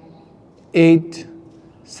 9, 8,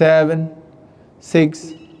 7,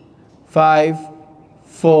 6, 5,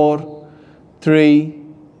 4, 3,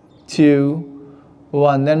 2,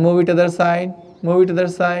 1। Then move it other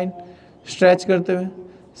side, stretch करते हुए,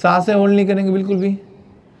 सांसें होल्ड नहीं करेंगे बिल्कुल भी।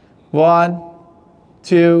 1,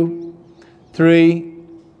 2, 3,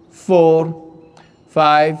 4,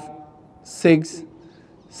 5, 6,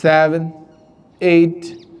 7, 8,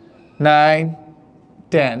 9,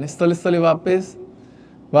 10। स्लोली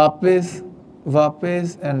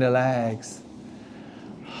वापस एंड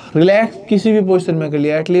रिलैक्स किसी भी पोजीशन में कर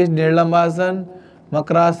लिया, एटलीस्ट निर्लंबासन,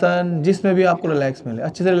 मकरासन, जिसमें भी आपको रिलैक्स मिले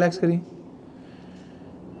अच्छे से रिलैक्स करिए।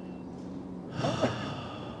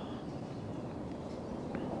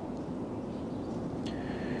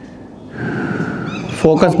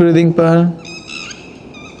 फोकस ब्रीदिंग पर।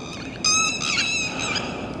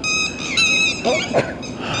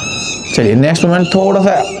 चलिए नेक्स्ट मोमेंट थोड़ा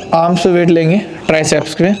सा आर्म से वेट लेंगे,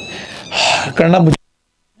 ट्राइसेप्स पे करना,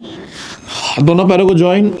 दोनों पैरों को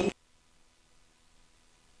ज्वाइन,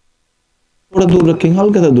 थोड़ा दूर रखेंगे,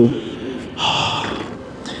 हल्का सा दूर।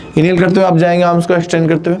 इनहेल करते हुए आप जाएंगे आर्म्स को एक्सटेंड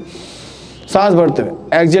करते हुए, सांस भरते हुए,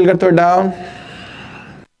 एक्सहेल करते हुए डाउन,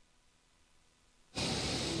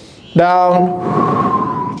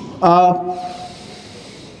 अप,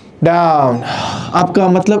 डाउन। आपका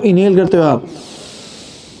मतलब इनहेल करते हुए आप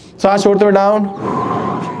सांस छोड़ते हुए down,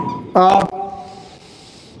 up,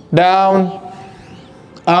 down,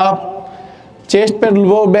 up. Chest पे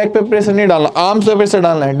लो बैक पे प्रेशर नहीं डालना, आर्म्स पे प्रेशर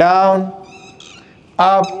डालना है। Down,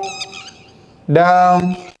 up,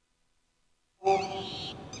 down,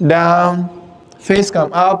 down, face कम,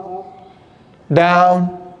 up, down,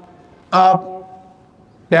 up,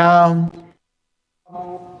 down,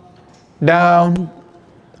 down,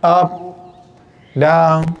 up,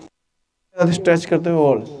 down. Stretch करते हुए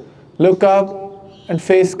hold, look up and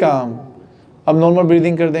face काम। अब नॉर्मल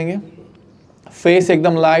ब्रीदिंग कर देंगे, फेस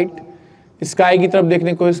एकदम लाइट, स्काई की तरफ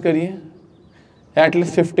देखने की कोशिश करिए,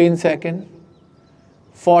 एटलीस्ट 15 सेकेंड।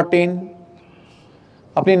 14,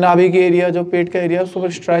 अपनी नाभि के एरिया, जो पेट का एरिया, उसको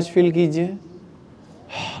पर स्ट्रेच फील कीजिए,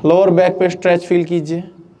 लोअर बैक पे स्ट्रेच फील कीजिए,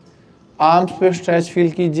 आर्म्स पे स्ट्रेच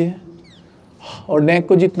फील कीजिए, और नेक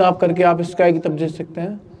को जितना आप करके आप स्काई की तरफ देख सकते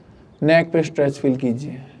हैं, नेक पे स्ट्रेच फील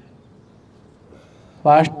कीजिए।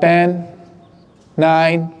 फास्ट 10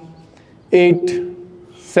 9 8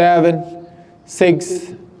 7 6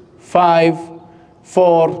 5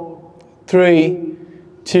 4 3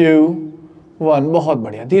 2 1। बहुत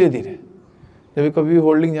बढ़िया, धीरे धीरे। जब कभी भी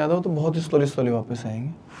होल्डिंग ज़्यादा हो तो बहुत ही स्लोली स्लोली वापस आएंगे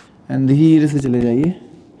एंड धीरे से चले जाइए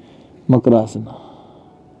makarasana.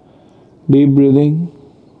 Deep breathing,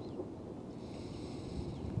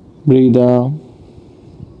 breathe out,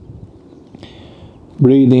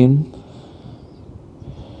 breathe in,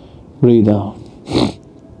 breathe out.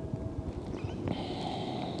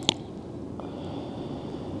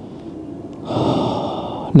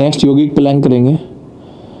 Next yogic Planck करेंगे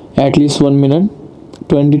एटलीस्ट 1 मिनट,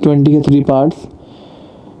 20-20 के 3 पार्ट्स।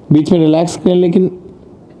 बीच में रिलैक्स करें लेकिन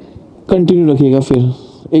कंटिन्यू रखिएगा, फिर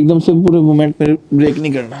एकदम से पूरे मोमेंट में ब्रेक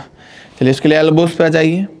नहीं करना। चलिए इसके लिए एल्बोस पे आ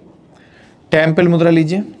जाइए, टेम्पल मुद्रा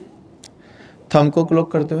लीजिए, थंब को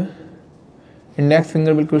क्लोक करते हुए, इंडेक्स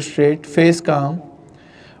फिंगर बिल्कुल स्ट्रेट, फेस काम।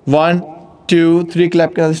 1 2 3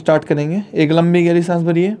 क्लैप के साथ स्टार्ट करेंगे। एक लंबी गहरी सांस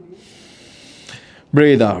भरिए,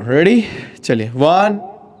 ब्रीथ आउट। रेडी, चलिए 1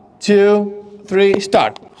 2 3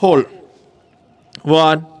 स्टार्ट। होल्ड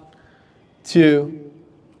 1 2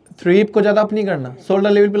 3। हिप को ज़्यादा अप नहीं करना, शोल्डर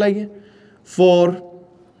लेवल पे लाइए। 4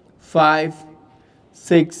 5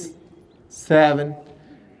 6 7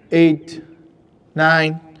 8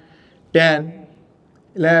 9 10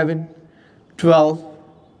 11 12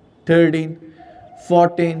 13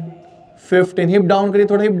 14 15। हिप डाउन करिए,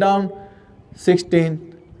 थोड़ा hip down. 16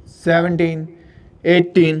 17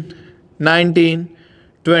 18 19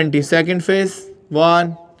 20। Second face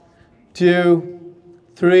 1 2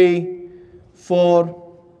 3 4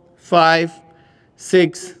 5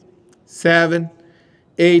 6 7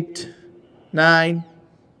 8 9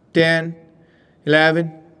 10 11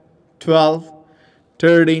 12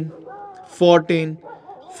 13 14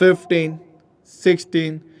 15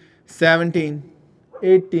 16 17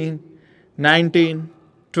 18 19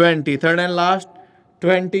 20। Third and last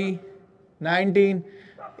 20 19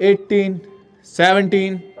 18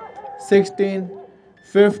 17 16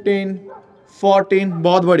 15 14।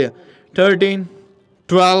 बहुत बढ़िया। 13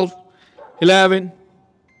 12 11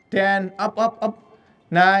 10। Up up up.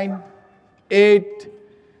 9 8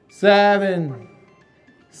 7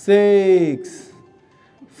 6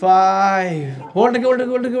 5। होल्ड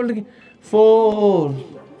रखिए 4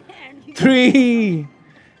 3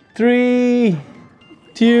 3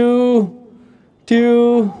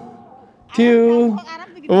 2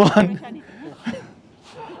 1।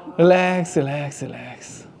 Relax relax relax.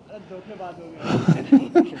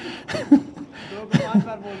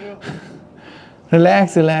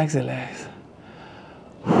 Relax relax relax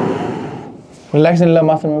relax.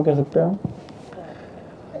 लंबासन में कर सकते हो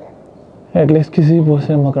एटलीस्ट किसी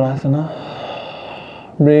पोस्टर में makarasana.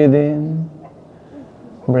 Breathe in,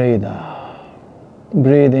 breathe out,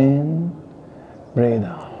 breathe in, breathe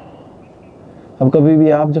out. अब कभी भी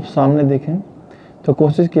आप जब सामने देखें तो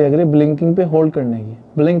कोशिश किया करें ब्लिंकिंग पे होल्ड करने की,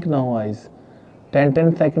 ब्लिंक ना हो आइज।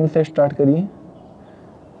 10 सेकंड से स्टार्ट करिए,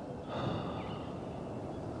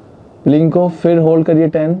 ब्लिंक को फिर होल्ड करिए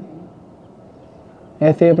 10।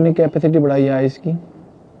 ऐसे अपनी कैपेसिटी बढ़ाइए आइज की।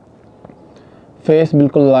 फेस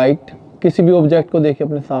बिल्कुल लाइट, किसी भी ऑब्जेक्ट को देखिए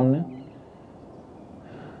अपने सामने।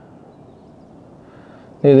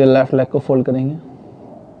 धीरे धीरे लेफ्ट लेग को फोल्ड करेंगे,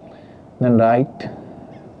 देन राइट।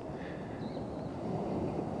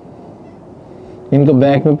 जिनको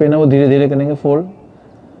बैक में पेन है वो धीरे धीरे करेंगे फोल्ड,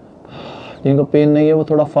 जिनको पेन नहीं है वो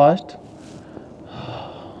थोड़ा फास्ट।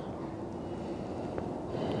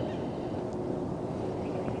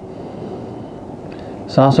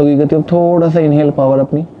 सांसों की गति अब थोड़ा सा इनहेल पावर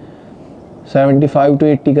अपनी 75 to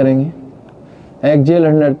 80 करेंगे। एक्सहेल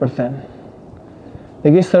 100%।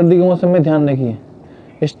 देखिए सर्दी के मौसम में ध्यान रखिए,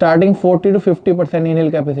 starting 40 to 50%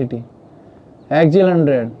 inhale capacity, exhale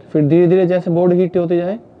 100। फिर धीरे धीरे जैसे बॉडी हीट होती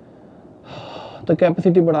जाए तो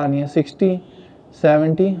कैपेसिटी बढ़ानी है 60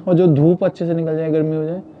 70, और जो धूप अच्छे से निकल जाए, गर्मी हो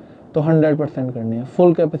जाए तो 100% करनी है।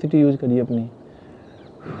 फुल कैपेसिटी यूज करिए अपनी,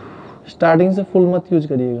 स्टार्टिंग से फुल मत यूज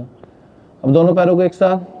करिएगा। अब दोनों पैरों को एक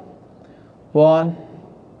साथ 1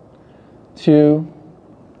 2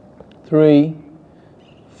 3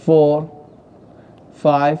 4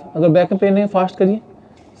 5। अगर बैक में पेन है फास्ट करिए।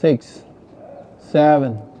 6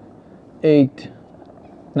 7 8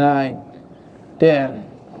 9 10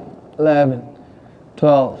 11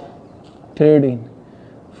 12 13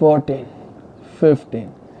 14 15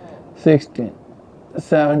 16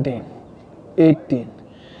 17 18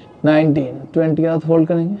 19 20 के साथ होल्ड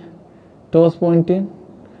करेंगे। Toast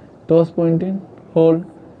Poynting, hold.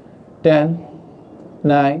 10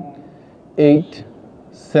 9 8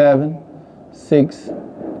 7 6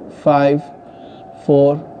 5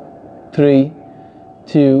 4 3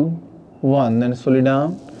 2 1. Then slowly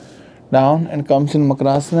down and comes in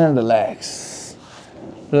Makrasana and relax.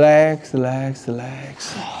 Relax, relax,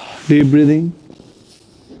 relax. Deep breathing.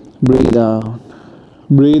 Breathe out.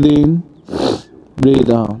 Breathe in.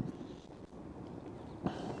 Breathe out.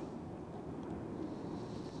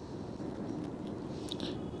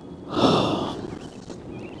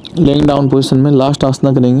 Laying down position में लास्ट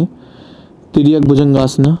आसना करेंगे, तिर्यक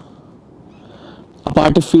Bhujangasana.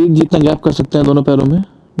 Apart feet जितना gap कर सकते हैं दोनों पैरों में,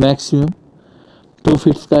 मैक्सिमम 2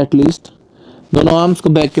 फीट का एटलीस्ट। दोनों आर्म्स को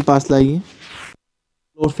बैक के पास लाइए,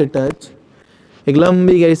 फ्लोर से टच। एक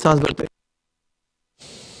लंबी गहरी सांस भरते,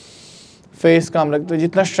 फेस काम रखते हुए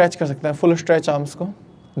जितना स्ट्रेच कर सकते हैं, फुल स्ट्रेच आर्म्स को।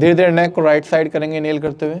 धीरे धीरे नेक को राइट साइड करेंगे नेल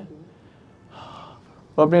करते हुए,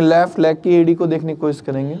 और अपने लेफ्ट लेग की एडी को देखने की कोशिश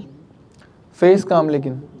करेंगे। फेस काम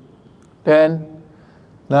लेकिन 10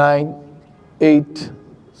 9 8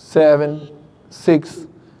 7 6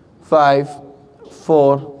 5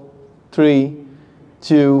 4 3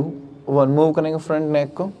 2 1। मूव करेंगे फ्रंट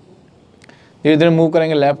नेक को, धीरे धीरे मूव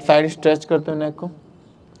करेंगे लेफ्ट साइड स्ट्रेच करते हुए नेक को।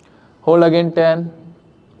 Hold again 10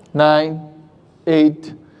 9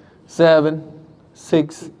 8 7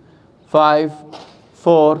 6 5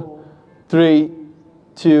 4 3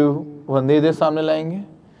 2 1। धीरे धीरे सामने लाएंगे,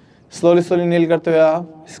 स्लोली स्लोली नील करते हुए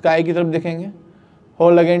आप स्काई की तरफ देखेंगे।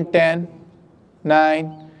 Hold again 10 9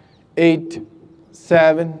 8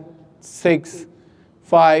 7 6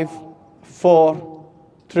 5 4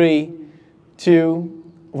 3 2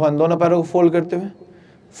 1। दोनों पैरों को फोल्ड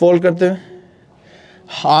करते हुए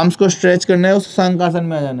आर्म्स को स्ट्रेच करना है और शशांक आसन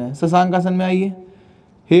में आ जाना है। शशांक आसन में आइए,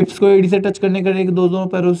 हिप्स को एडी से टच करने करेंगे दोनों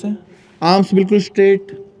पैरों से। आर्म्स बिल्कुल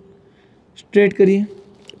स्ट्रेट करिए।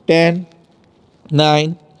 10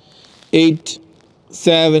 9 8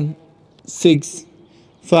 7 6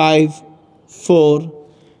 5 4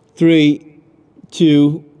 3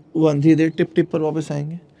 2 1। धीरे धीरे टिप पर वापस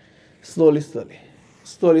आएंगे, स्लोली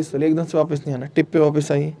एकदम से वापस नहीं आना। टिप पे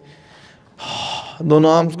वापस आइए,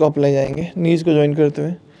 दोनों आर्म्स को अप्लाई जाएंगे, नीज को ज्वाइन करते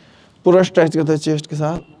हुए पूरा स्ट्रेच करते हुए चेस्ट के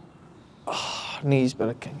साथ नीज पे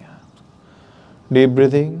रखेंगे। Deep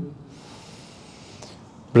breathing,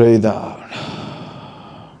 breathe out,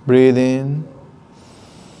 breathe in,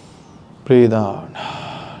 breathe out.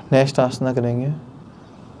 Next आसना करेंगे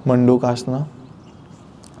मंडूक आसना।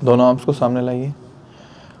 दोनों आर्म्स को सामने लाइए,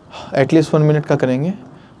 एटलीस्ट 1 मिनट का करेंगे।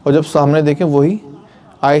 और जब सामने देखें वही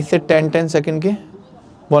आई से 10 सेकंड के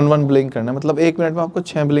 1 ब्लिंक करना है। मतलब 1 मिनट में आपको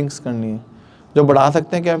 6 ब्लिंक्स करनी है। जो बढ़ा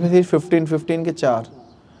सकते हैं कैपेसिटी 15 के 4।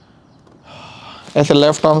 ऐसे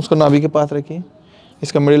लेफ्ट आर्म्स को नाभि के पास रखिए,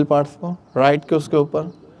 इसका मिडिल पार्ट्स को राइट के उसके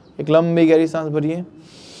ऊपर। एक लंबी गहरी सांस भरिए,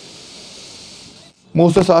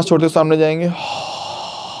 मुंह से सांस छोड़ते सामने जाएंगे,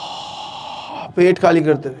 पेट खाली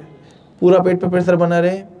करते हुए पूरा पेट पे प्रेशर बना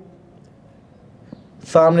रहे।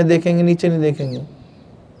 सामने देखेंगे, नीचे नहीं देखेंगे।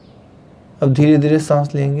 अब धीरे धीरे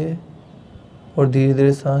सांस लेंगे और धीरे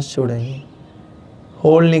धीरे सांस छोड़ेंगे,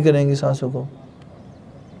 होल्ड नहीं करेंगे सांसों को।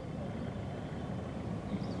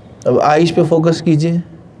 अब आइज पे फोकस कीजिए,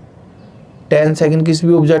 10 सेकंड किसी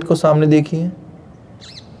भी ऑब्जेक्ट को सामने देखिए,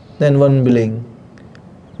 then 1 blink.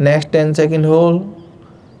 Next 10 second hold,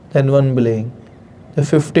 then 1 blink. जो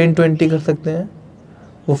 15-20 कर सकते हैं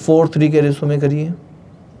वो 4-3 के रेशो में करिए।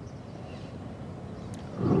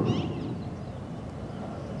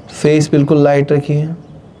 फेस बिल्कुल लाइट रखिए।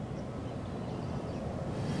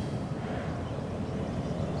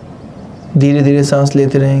 धीरे धीरे सांस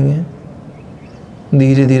लेते रहेंगे,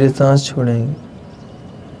 धीरे धीरे सांस छोड़ेंगे।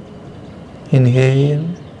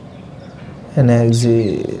 Inhale and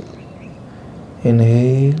exhale,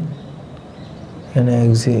 inhale and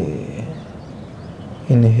exhale,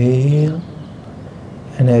 inhale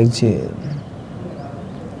and exhale.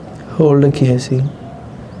 Hold रखिए ऐसे ही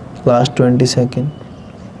लास्ट 20 सेकेंड।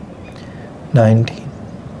 19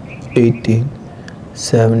 18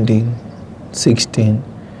 17 16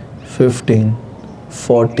 15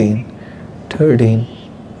 14 13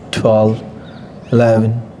 12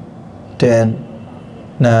 11 10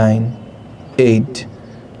 9 8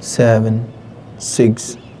 7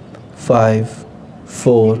 6 5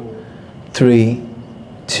 4 3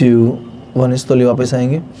 2 1। स्लोली वापस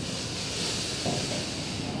आएंगे,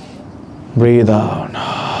 ब्रीद आउट।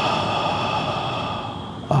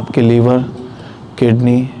 आपके लीवर,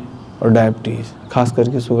 किडनी और डायबिटीज, खास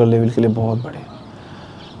करके शुगर लेवल के लिए बहुत बड़े।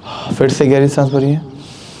 फिर से गहरी सांस भरिए,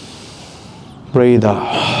 ब्रीद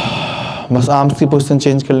आउट। बस आर्म्स की पोजीशन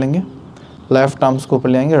चेंज कर लेंगे, लेफ्ट आर्म्स को ऊपर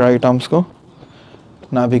ले आएंगे, राइट आर्म्स को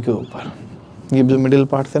नाभि के ऊपर। ये जो मिडिल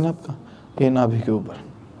पार्ट है ना आपका, ये नाभि के ऊपर।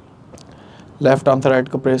 लेफ्ट आर्म से राइट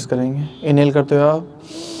को प्रेस करेंगे। इनहेल करते हुए आप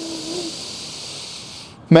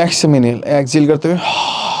मैक्सिमम इनहेल, एक्सहेल करते हुए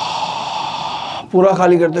पूरा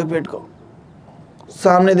खाली करते हुए पेट को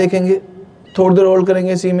सामने देखेंगे। थोड़ी देर होल्ड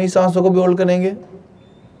करेंगे, इसी में ही सांसों को भी होल्ड करेंगे।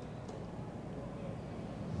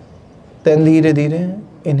 देन धीरे धीरे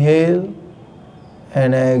inhale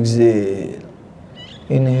and exhale,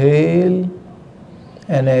 inhale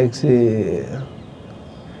and exhale.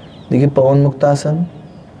 देखिए पवन मुक्तासन,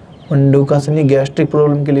 मंडूकासन, ये गैस्ट्रिक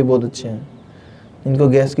प्रॉब्लम के लिए बहुत अच्छे हैं, इनको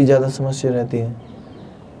गैस की ज़्यादा समस्या रहती है।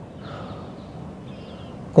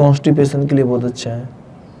 कॉन्स्टिपेशन के लिए बहुत अच्छा है।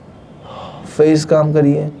 फेस काम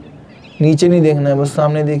करिए, नीचे नहीं देखना है, बस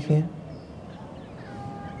सामने देखिए,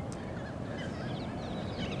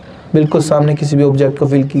 बिल्कुल सामने किसी भी ऑब्जेक्ट को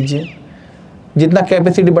फील कीजिए। जितना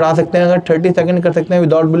कैपेसिटी बढ़ा सकते हैं, अगर 30 सेकंड कर सकते हैं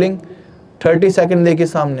विदाउट ब्लिंक, 30 सेकंड देखिए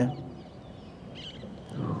सामने।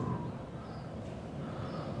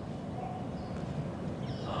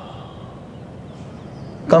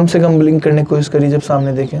 कम से कम ब्लिंक करने की कोशिश करिए जब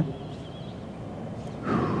सामने देखें।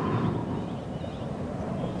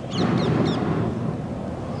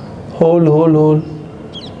 Hold hold hold,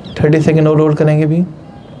 30 second hold करेंगे भी।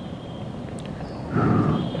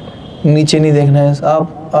 नीचे नहीं देखना है,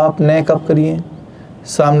 आप नेक अप करिए,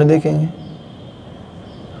 सामने देखेंगे।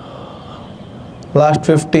 लास्ट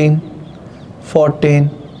 15, 14,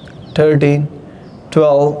 13,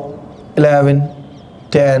 12, 11,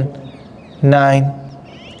 10, 9,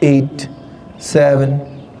 8, 7,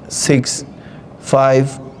 6,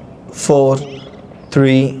 5, 4,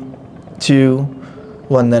 3, 2,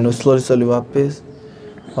 1। देन स्लोली वापस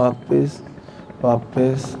वापस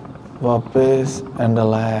वापस वापस and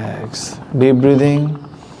relax. Deep breathing,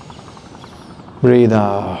 breathe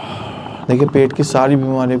out. देखिए पेट की सारी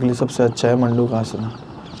बीमारियों के लिए सबसे अच्छा है मंडूकासन।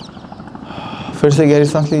 फिर से गहरी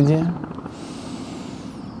सांस लीजिए,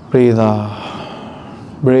 breathe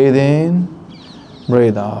out, breathe in,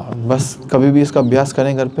 breathe out. बस कभी भी इसका अभ्यास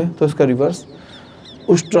करें घर पे तो इसका रिवर्स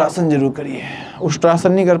उष्ट्रासन जरूर करिए।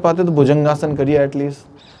 उष्ट्रासन नहीं कर पाते तो भुजंगासन करिए, एटलीस्ट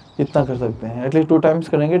जितना कर सकते हैं, एटलीस्ट 2 टाइम्स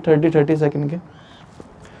करेंगे 30 सेकंड के।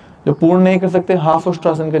 जो पूर्ण नहीं कर सकते हाफ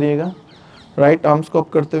उष्ट्रासन करिएगा। राइट आर्म्स को अप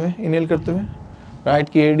करते हुए, इनहेल करते हुए, राइट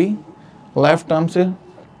की एडी, लेफ्ट आर्म से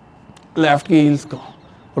लेफ्ट की हील्स को,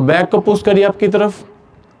 और बैक को पुश करिए आपकी तरफ।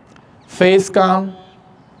 फेस काम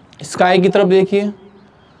स्काई की तरफ देखिए।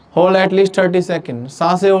 Hold at least 30 second.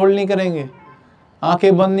 सांसें होल्ड नहीं करेंगे,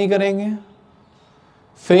 आंखें बंद नहीं करेंगे,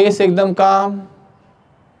 फेस एकदम काम।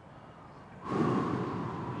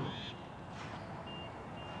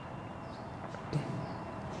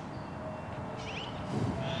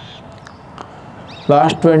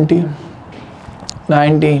 लास्ट 20,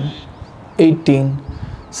 19, 18,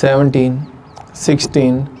 17,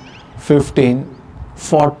 16, 15,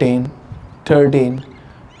 14, 13,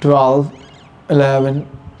 12, 11,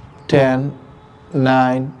 10,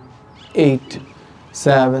 9, 8,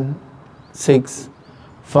 7, 6,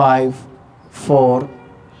 5, 4,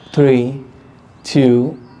 3,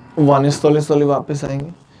 2, 1। स्लोली वापस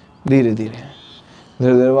आएंगे, धीरे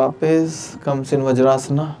धीरे वापस। कम सिन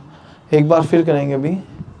वज्रासना एक बार फिर करेंगे अभी।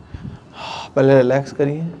 पहले रिलैक्स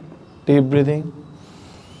करिए, deep breathing,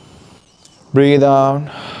 breathe out,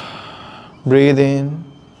 breathe in,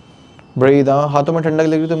 breathe out. हाथों में ठंडक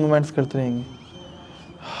लगी तो मूवमेंट्स करते रहेंगे।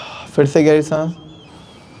 फिर से गहरी सांस।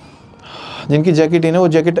 जिनकी जैकेट इन है वो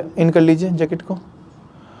जैकेट इन कर लीजिए, जैकेट को।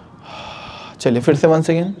 चलिए फिर से वंस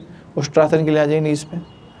अगेन उष्ट्रासन के लिए आ जाइए नीज पे।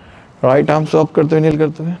 राइट आर्म्स को अप करते हुए, नील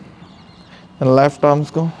करते हुए, लेफ्ट आर्म्स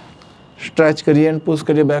को स्ट्रेच करिए एंड पुश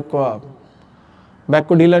करिए बैक को। आप बैक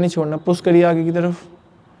को ढीला नहीं छोड़ना, पुश करिए आगे की तरफ,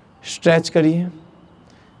 स्ट्रेच करिए,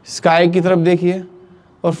 स्काई की तरफ देखिए,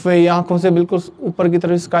 और फिर आंखों से बिल्कुल ऊपर की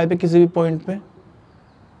तरफ स्काई पे किसी भी पॉइंट पे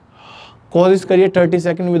कोशिश करिए 30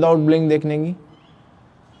 सेकंड विदाउट ब्लिंक देखने की।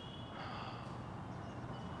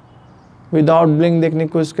 विदाउट ब्लिंक देखने की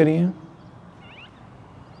कोशिश करिए,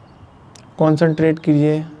 कंसंट्रेट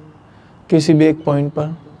कीजिए किसी भी एक पॉइंट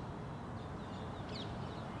पर।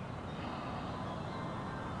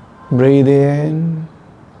 Breathe in,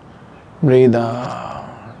 breathe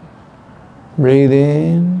out, breathe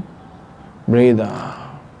in, breathe out।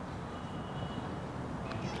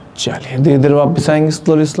 चलिए धीरे धीरे वापस आएंगे,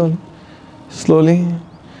 स्लोली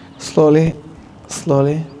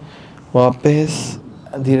वापस।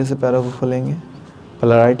 धीरे से पैरों को खोलेंगे,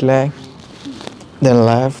 पहले राइट लेग देन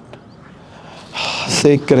लेफ्ट।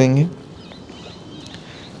 सेक करेंगे,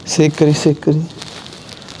 सेक करिए।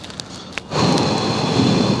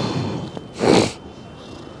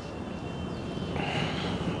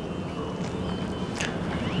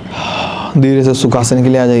 धीरे से सुखासन के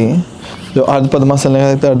लिए आ जाइए। जो अर्ध पद्मासन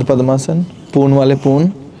लगा सकते हैं, अर्ध पद्मासन, पूर्ण वाले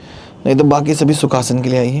पूर्ण, नहीं तो बाकी सभी सुखासन के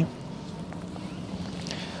लिए आइए।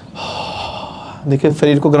 देखिए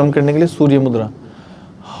शरीर को गर्म करने के लिए सूर्य मुद्रा।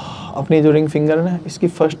 अपनी जो रिंग फिंगर है ना, इसकी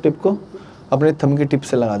फर्स्ट टिप को अपने थंब की टिप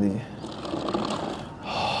से लगा दीजिए।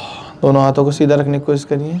 दोनों हाथों को सीधा रखने की कोशिश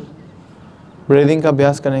करिए। ब्रीदिंग का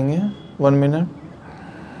अभ्यास करेंगे 1 minute.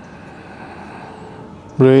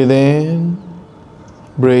 Breathe in,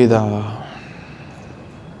 breathe out,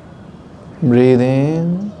 breathe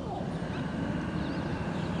in,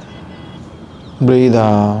 breathe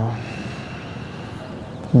out,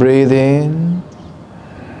 breathe in,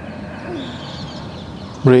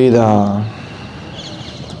 breathe out,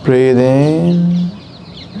 breathe in,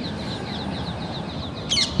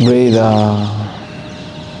 breathe out,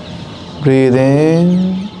 breathe in,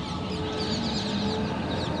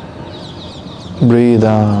 breathe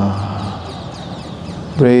out,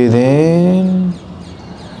 breathe in,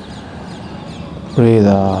 breathe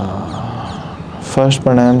out। First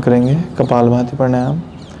प्राणायाम करेंगे कपालभाति प्राणायाम,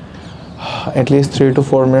 एटलीस्ट 3 to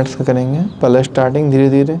 4 मिनट्स का करेंगे। पहले स्टार्टिंग धीरे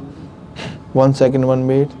धीरे 1 second 1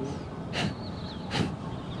 beat.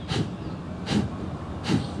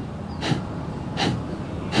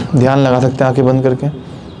 ध्यान लगा सकते हैं आंखें बंद करके।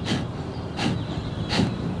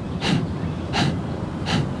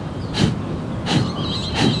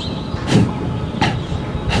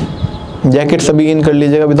 जैकेट सभी इन कर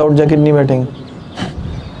लीजिएगा, विदाउट जैकेट नहीं बैठेंगे।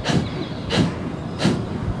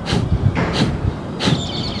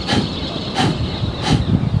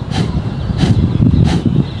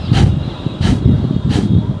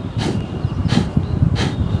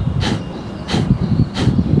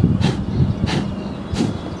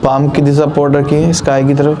 पाम की दिशा पोर्ट रखिए स्काई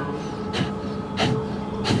की तरफ।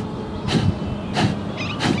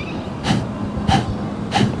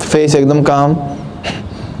 फेस एकदम काम।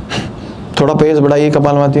 थोड़ा पेस बढ़ाइए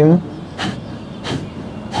कपालभाति में।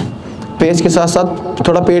 पेस के साथ साथ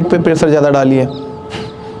थोड़ा पेट पे प्रेशर ज़्यादा डालिए।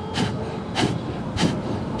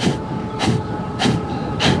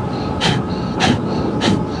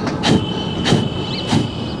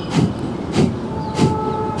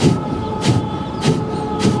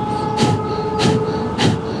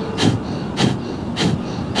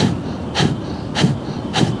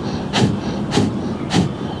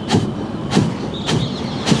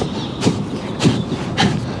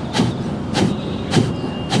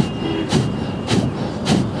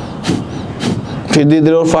 फिर धीरे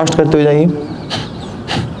धीरे और फास्ट करते हुए जाइए।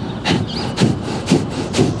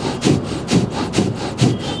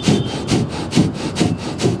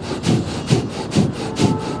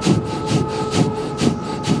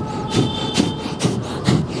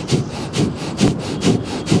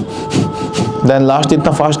 देन लास्ट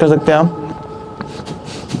जितना फास्ट कर सकते हैं आप।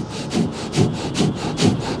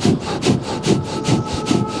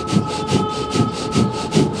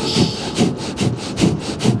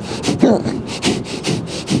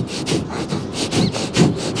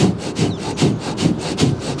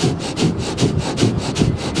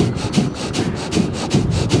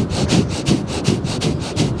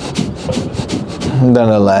 Then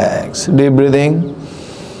relax. Deep breathing.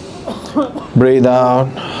 Breathe out.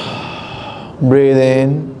 Breathe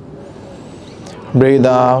in. Breathe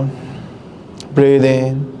out. Breathe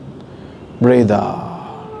in. Breathe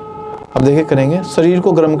out. अब देखिए करेंगे शरीर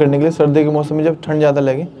को गर्म करने के लिए। सर्दी के मौसम में जब ठंड ज़्यादा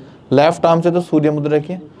लगे, लेफ्ट आर्म से तो सूर्य मुद्रा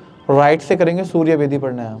रखिए, राइट से करेंगे सूर्य वेदी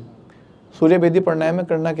प्राणायाम। सूर्य वेदी प्राणायाम में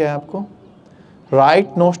करना क्या है आपको,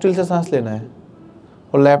 राइट नोस्ट्रिल से सांस लेना है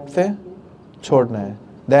और लेफ्ट से छोड़ना है।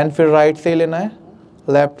 देन फिर राइट से ही लेना है,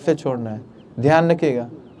 लेफ्ट से छोड़ना है। ध्यान रखिएगा,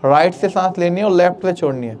 राइट से सांस लेनी है और लेफ्ट से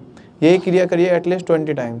छोड़नी है। यही क्रिया करिए एटलीस्ट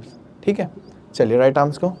 20 टाइम्स। ठीक है, चलिए राइट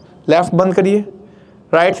आर्म्स को लेफ्ट बंद करिए,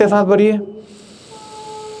 राइट से सांस भरिए,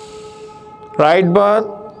 राइट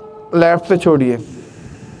बंद, लेफ्ट से छोड़िए,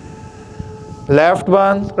 लेफ्ट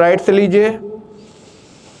बंद, राइट से लीजिए,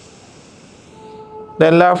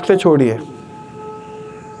 देन लेफ्ट से छोड़िए।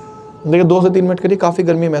 देखिए 2 से 3 मिनट करिए, काफी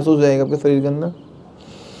गर्मी महसूस हो जाएगा आपके शरीर के अंदर।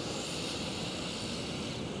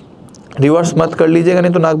 रिवर्स मत कर लीजिएगा,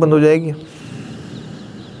 नहीं तो नाक बंद हो जाएगी।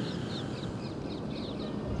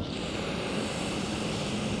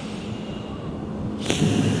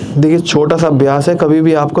 देखिए छोटा सा अभ्यास है, कभी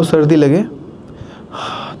भी आपको सर्दी लगे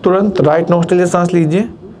तुरंत राइट नोस्ट्रिल से सांस लीजिए,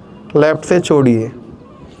 लेफ्ट से छोड़िए।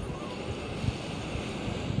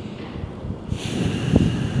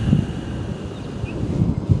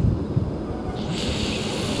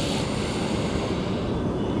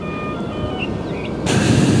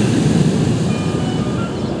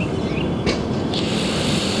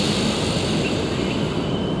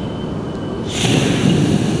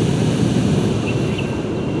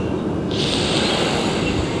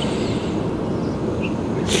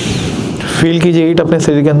 फील कीजिए हीट अपने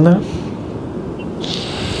शरीर के अंदर।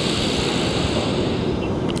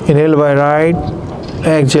 Inhale bye right,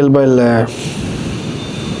 exhale by left.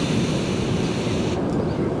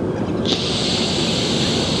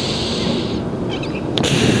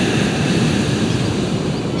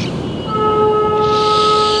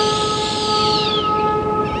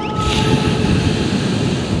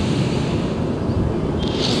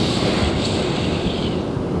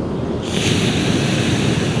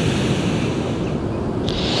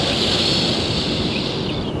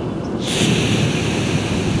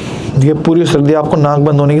 ये पूरी सर्दी आपको नाक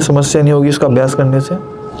बंद होने की समस्या नहीं होगी इसका अभ्यास करने से।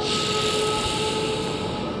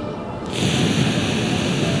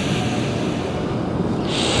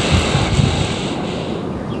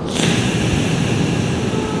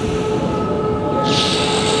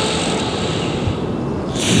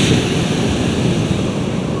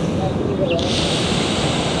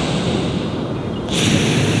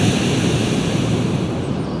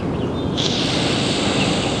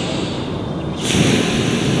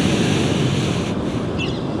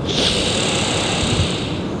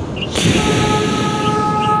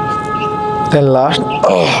 देन लास्ट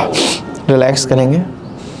रिलैक्स करेंगे।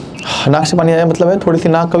 नाक से पानी आया मतलब है थोड़ी सी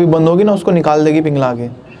नाक कभी बंद होगी ना उसको निकाल देगी पिघला के।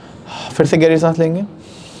 फिर से गहरी सांस लेंगे।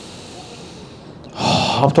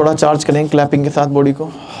 अब थोड़ा चार्ज करेंगे क्लैपिंग के साथ बॉडी को।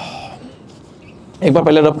 एक बार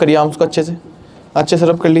पहले रब करिए आर्म्स को अच्छे से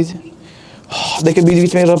रब कर लीजिए। देखिए बीच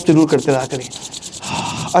बीच में रब जरूर करते रहा करिए।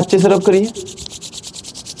 अच्छे से रब करिए,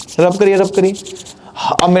 रब करिए, रब करिए।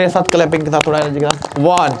 अब मेरे साथ क्लैपिंग के साथ थोड़ा एनर्जी के साथ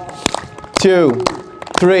 1 2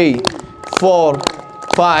 3 4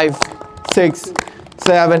 5 6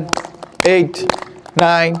 7 8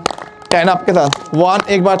 9 10 आपके साथ 1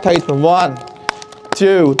 एक बार थाइस पे 1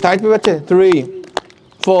 2 थाइस पे बच्चे 3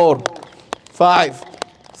 4 5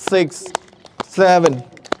 6 7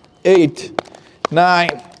 8 9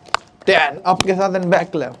 10 आपके साथ and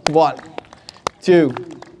back left 1 2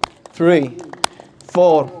 3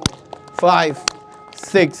 4 5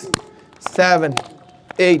 6 7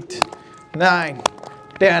 8 9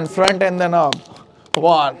 10 front and then up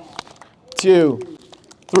 1 2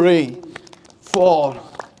 3 4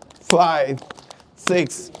 5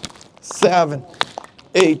 6 7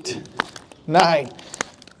 8 9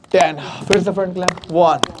 10 फिर से फ्रंट क्लैप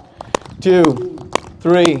 1 2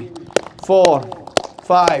 3 4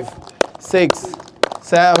 5 6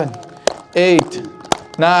 7 8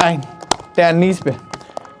 9 10 नीज पे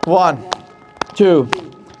 1 2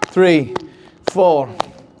 3 4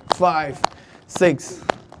 5 6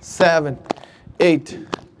 7 8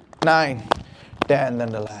 9 10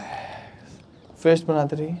 then relax। फिस्ट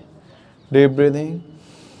बनाते रहिए। Deep breathing,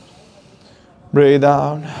 breathe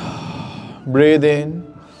out, breathe in,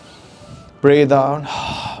 breathe out.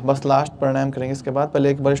 बस लास्ट प्राणायाम करेंगे इसके बाद।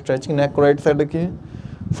 पहले एक बार स्ट्रेचिंग, नेक को राइट साइड रखिए,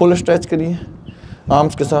 फुल स्ट्रेच करिए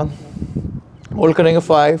आर्म्स के साथ। होल्ड करेंगे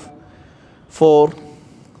 5 4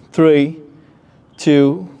 3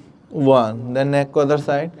 2 1 देन नेक को अदर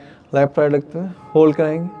साइड लेफ्ट साइड रखते हुए होल्ड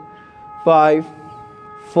करेंगे 5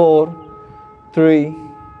 4 3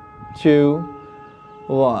 2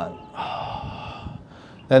 1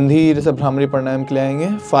 देन धीरे से भ्रामरी प्राणायाम के लिए आएंगे।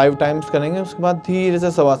 5 टाइम्स करेंगे, उसके बाद धीरे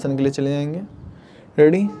से शवासन के लिए चले जाएंगे।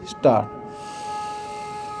 Ready start.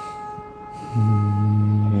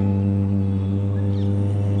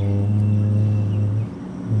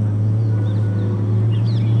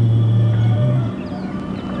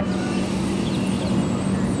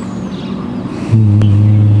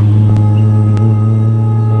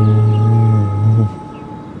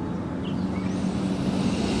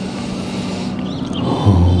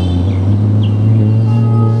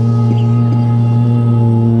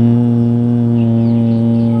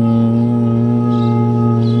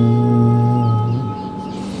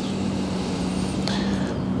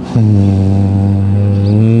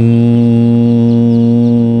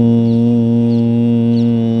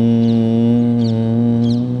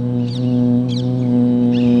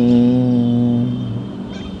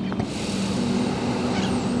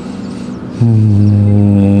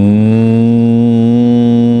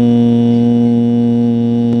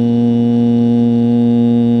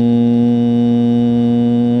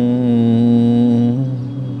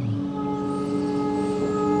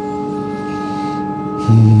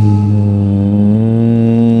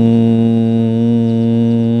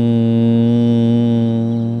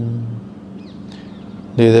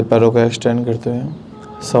 धीरे पैरों को एक्सटेंड करते हुए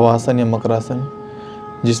शवासन या मकरासन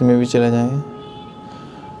जिसमें भी चले जाएं,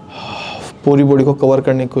 पूरी बॉडी को कवर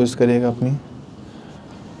करने की कोशिश करिएगा अपनी।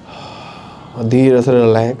 धीरे से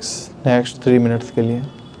रिलैक्स नेक्स्ट 3 मिनट्स के लिए।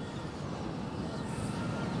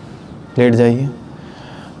 लेट जाइए।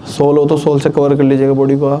 सोल हो तो सोल से कवर कर लीजिएगा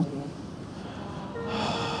बॉडी को आप।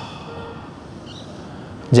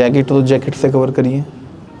 जैकेट तो जैकेट से कवर करिए।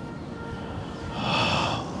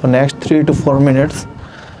 और नेक्स्ट 3 to 4 मिनट्स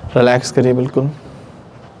रिलैक्स करिए बिल्कुल।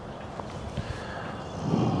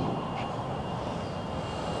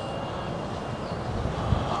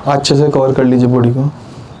 अच्छे से कवर कर लीजिए बॉडी को।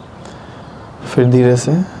 फिर धीरे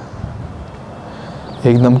से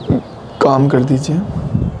एकदम काम कर दीजिए।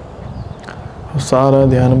 सारा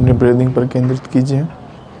ध्यान अपनी ब्रीदिंग पर केंद्रित कीजिए।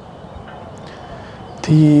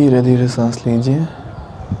 धीरे धीरे सांस लीजिए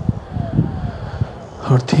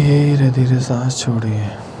और धीरे धीरे सांस छोड़िए।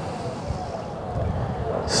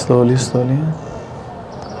 Slowly slowly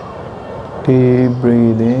deep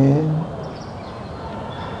breathe in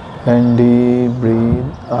and deep breathe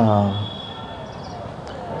out.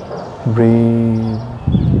 Breathe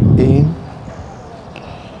in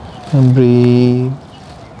and breathe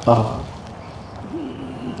out.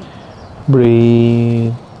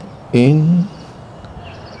 Breathe in,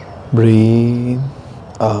 breathe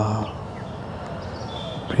out.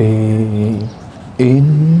 Breathe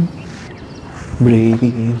in,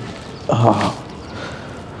 breathe out.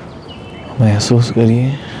 महसूस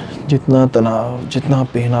करिए जितना तनाव, जितना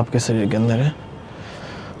पेन आपके शरीर के अंदर है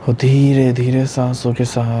वो धीरे धीरे सांसों के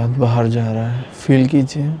साथ बाहर जा रहा है। फील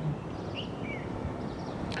कीजिए।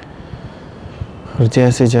 और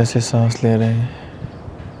जैसे जैसे सांस ले रहे हैं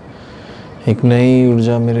एक नई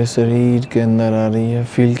ऊर्जा मेरे शरीर के अंदर आ रही है।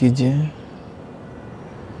 फील कीजिए।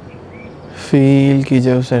 फील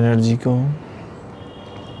कीजिए उस एनर्जी को।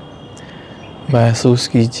 महसूस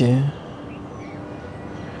कीजिए।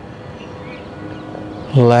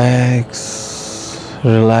 Relax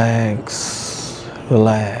relax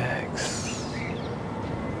relax.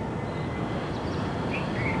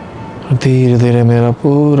 धीरे धीरे मेरा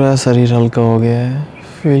पूरा शरीर हल्का हो गया है।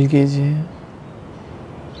 फील कीजिए।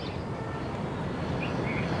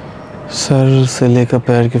 सर से लेकर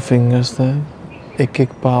पैर के फिंगर्स तक एक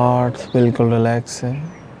एक पार्ट बिल्कुल रिलैक्स है।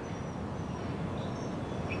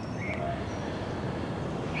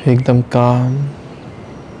 एकदम काम।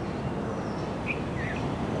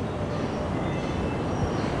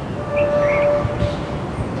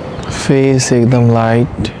 फेस एकदम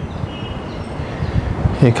लाइट।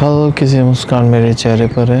 एक हल्की सी मुस्कान मेरे चेहरे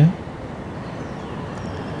पर है।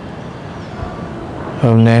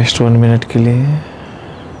 अब नेक्स्ट 1 मिनट के लिए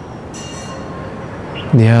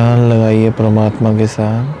ध्यान लगाइए परमात्मा के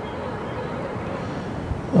साथ,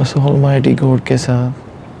 उस ऑलमाइटी गॉड के साथ।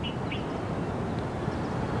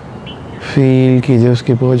 फील कीजिए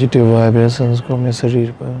उसकी पॉजिटिव वाइब्रेशंस को अपने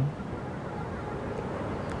शरीर पर।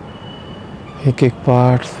 एक एक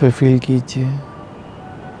पार्ट पे फील कीजिए,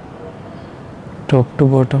 टॉप टू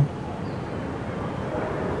बॉटम।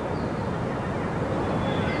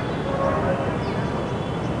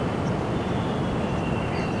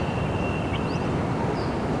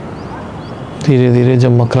 धीरे धीरे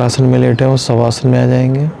जब मकरासन में लेटे हैं वो शवासन में आ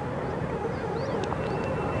जाएंगे।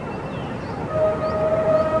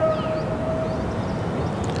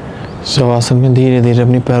 शवासन में धीरे धीरे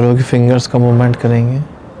अपनी पैरों की फिंगर्स का मूवमेंट करेंगे।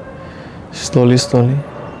 स्लोली स्लोली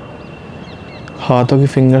हाथों की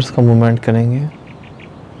फिंगर्स का मूवमेंट करेंगे।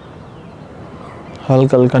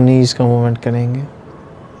 हल्का हल्का नीज का मूवमेंट करेंगे।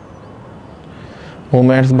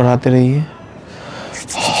 मूवमेंट्स बढ़ाते रहिए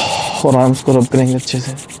और आर्म्स को रब करेंगे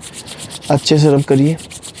अच्छे से रब करिए।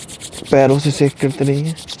 पैरों से सेक करते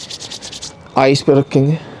रहिए। आइस पे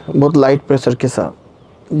रखेंगे बहुत लाइट प्रेशर के साथ,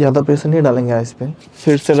 ज़्यादा प्रेशर नहीं डालेंगे आइस पे।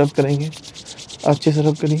 फिर से रब करेंगे, अच्छे से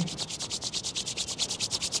रब करिए।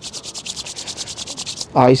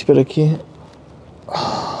 आइस पे रखिए।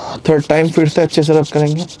 3rd टाइम फिर से अच्छे से रब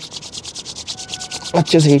करेंगे,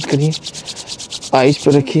 अच्छे से हीट करिए। आइस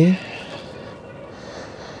पे रखिए।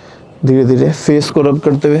 धीरे धीरे फेस को रब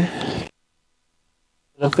करते हुए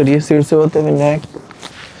रब करिए। सिर से होते हुए नेक,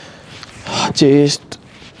 चेस्ट,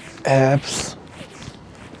 एब्स,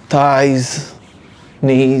 थाइज,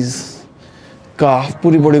 नीज, काफ,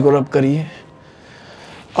 पूरी बॉडी को रब करिए।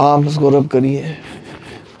 आर्म्स को रब करिए।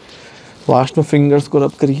 वास्ट में फिंगर्स को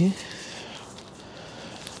रब करिए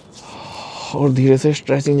और धीरे से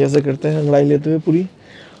स्ट्रेचिंग जैसे करते हैं अंगड़ाई लेते हुए पूरी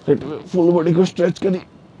फुल बॉडी को स्ट्रेच करिए।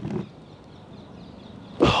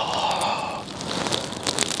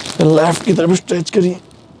 लेफ्ट की तरफ स्ट्रेच करिए,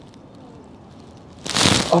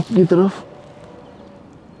 अप की तरफ।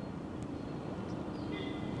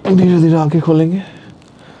 धीरे धीरे आंखें खोलेंगे।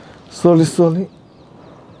 स्लोली स्लोली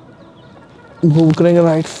मूव करेंगे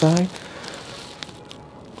राइट साइड।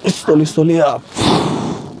 स्लोली स्लोली आप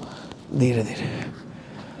धीरे धीरे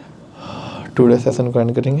टुडे सेशन को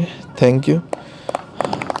एंड करेंगे। Thank you.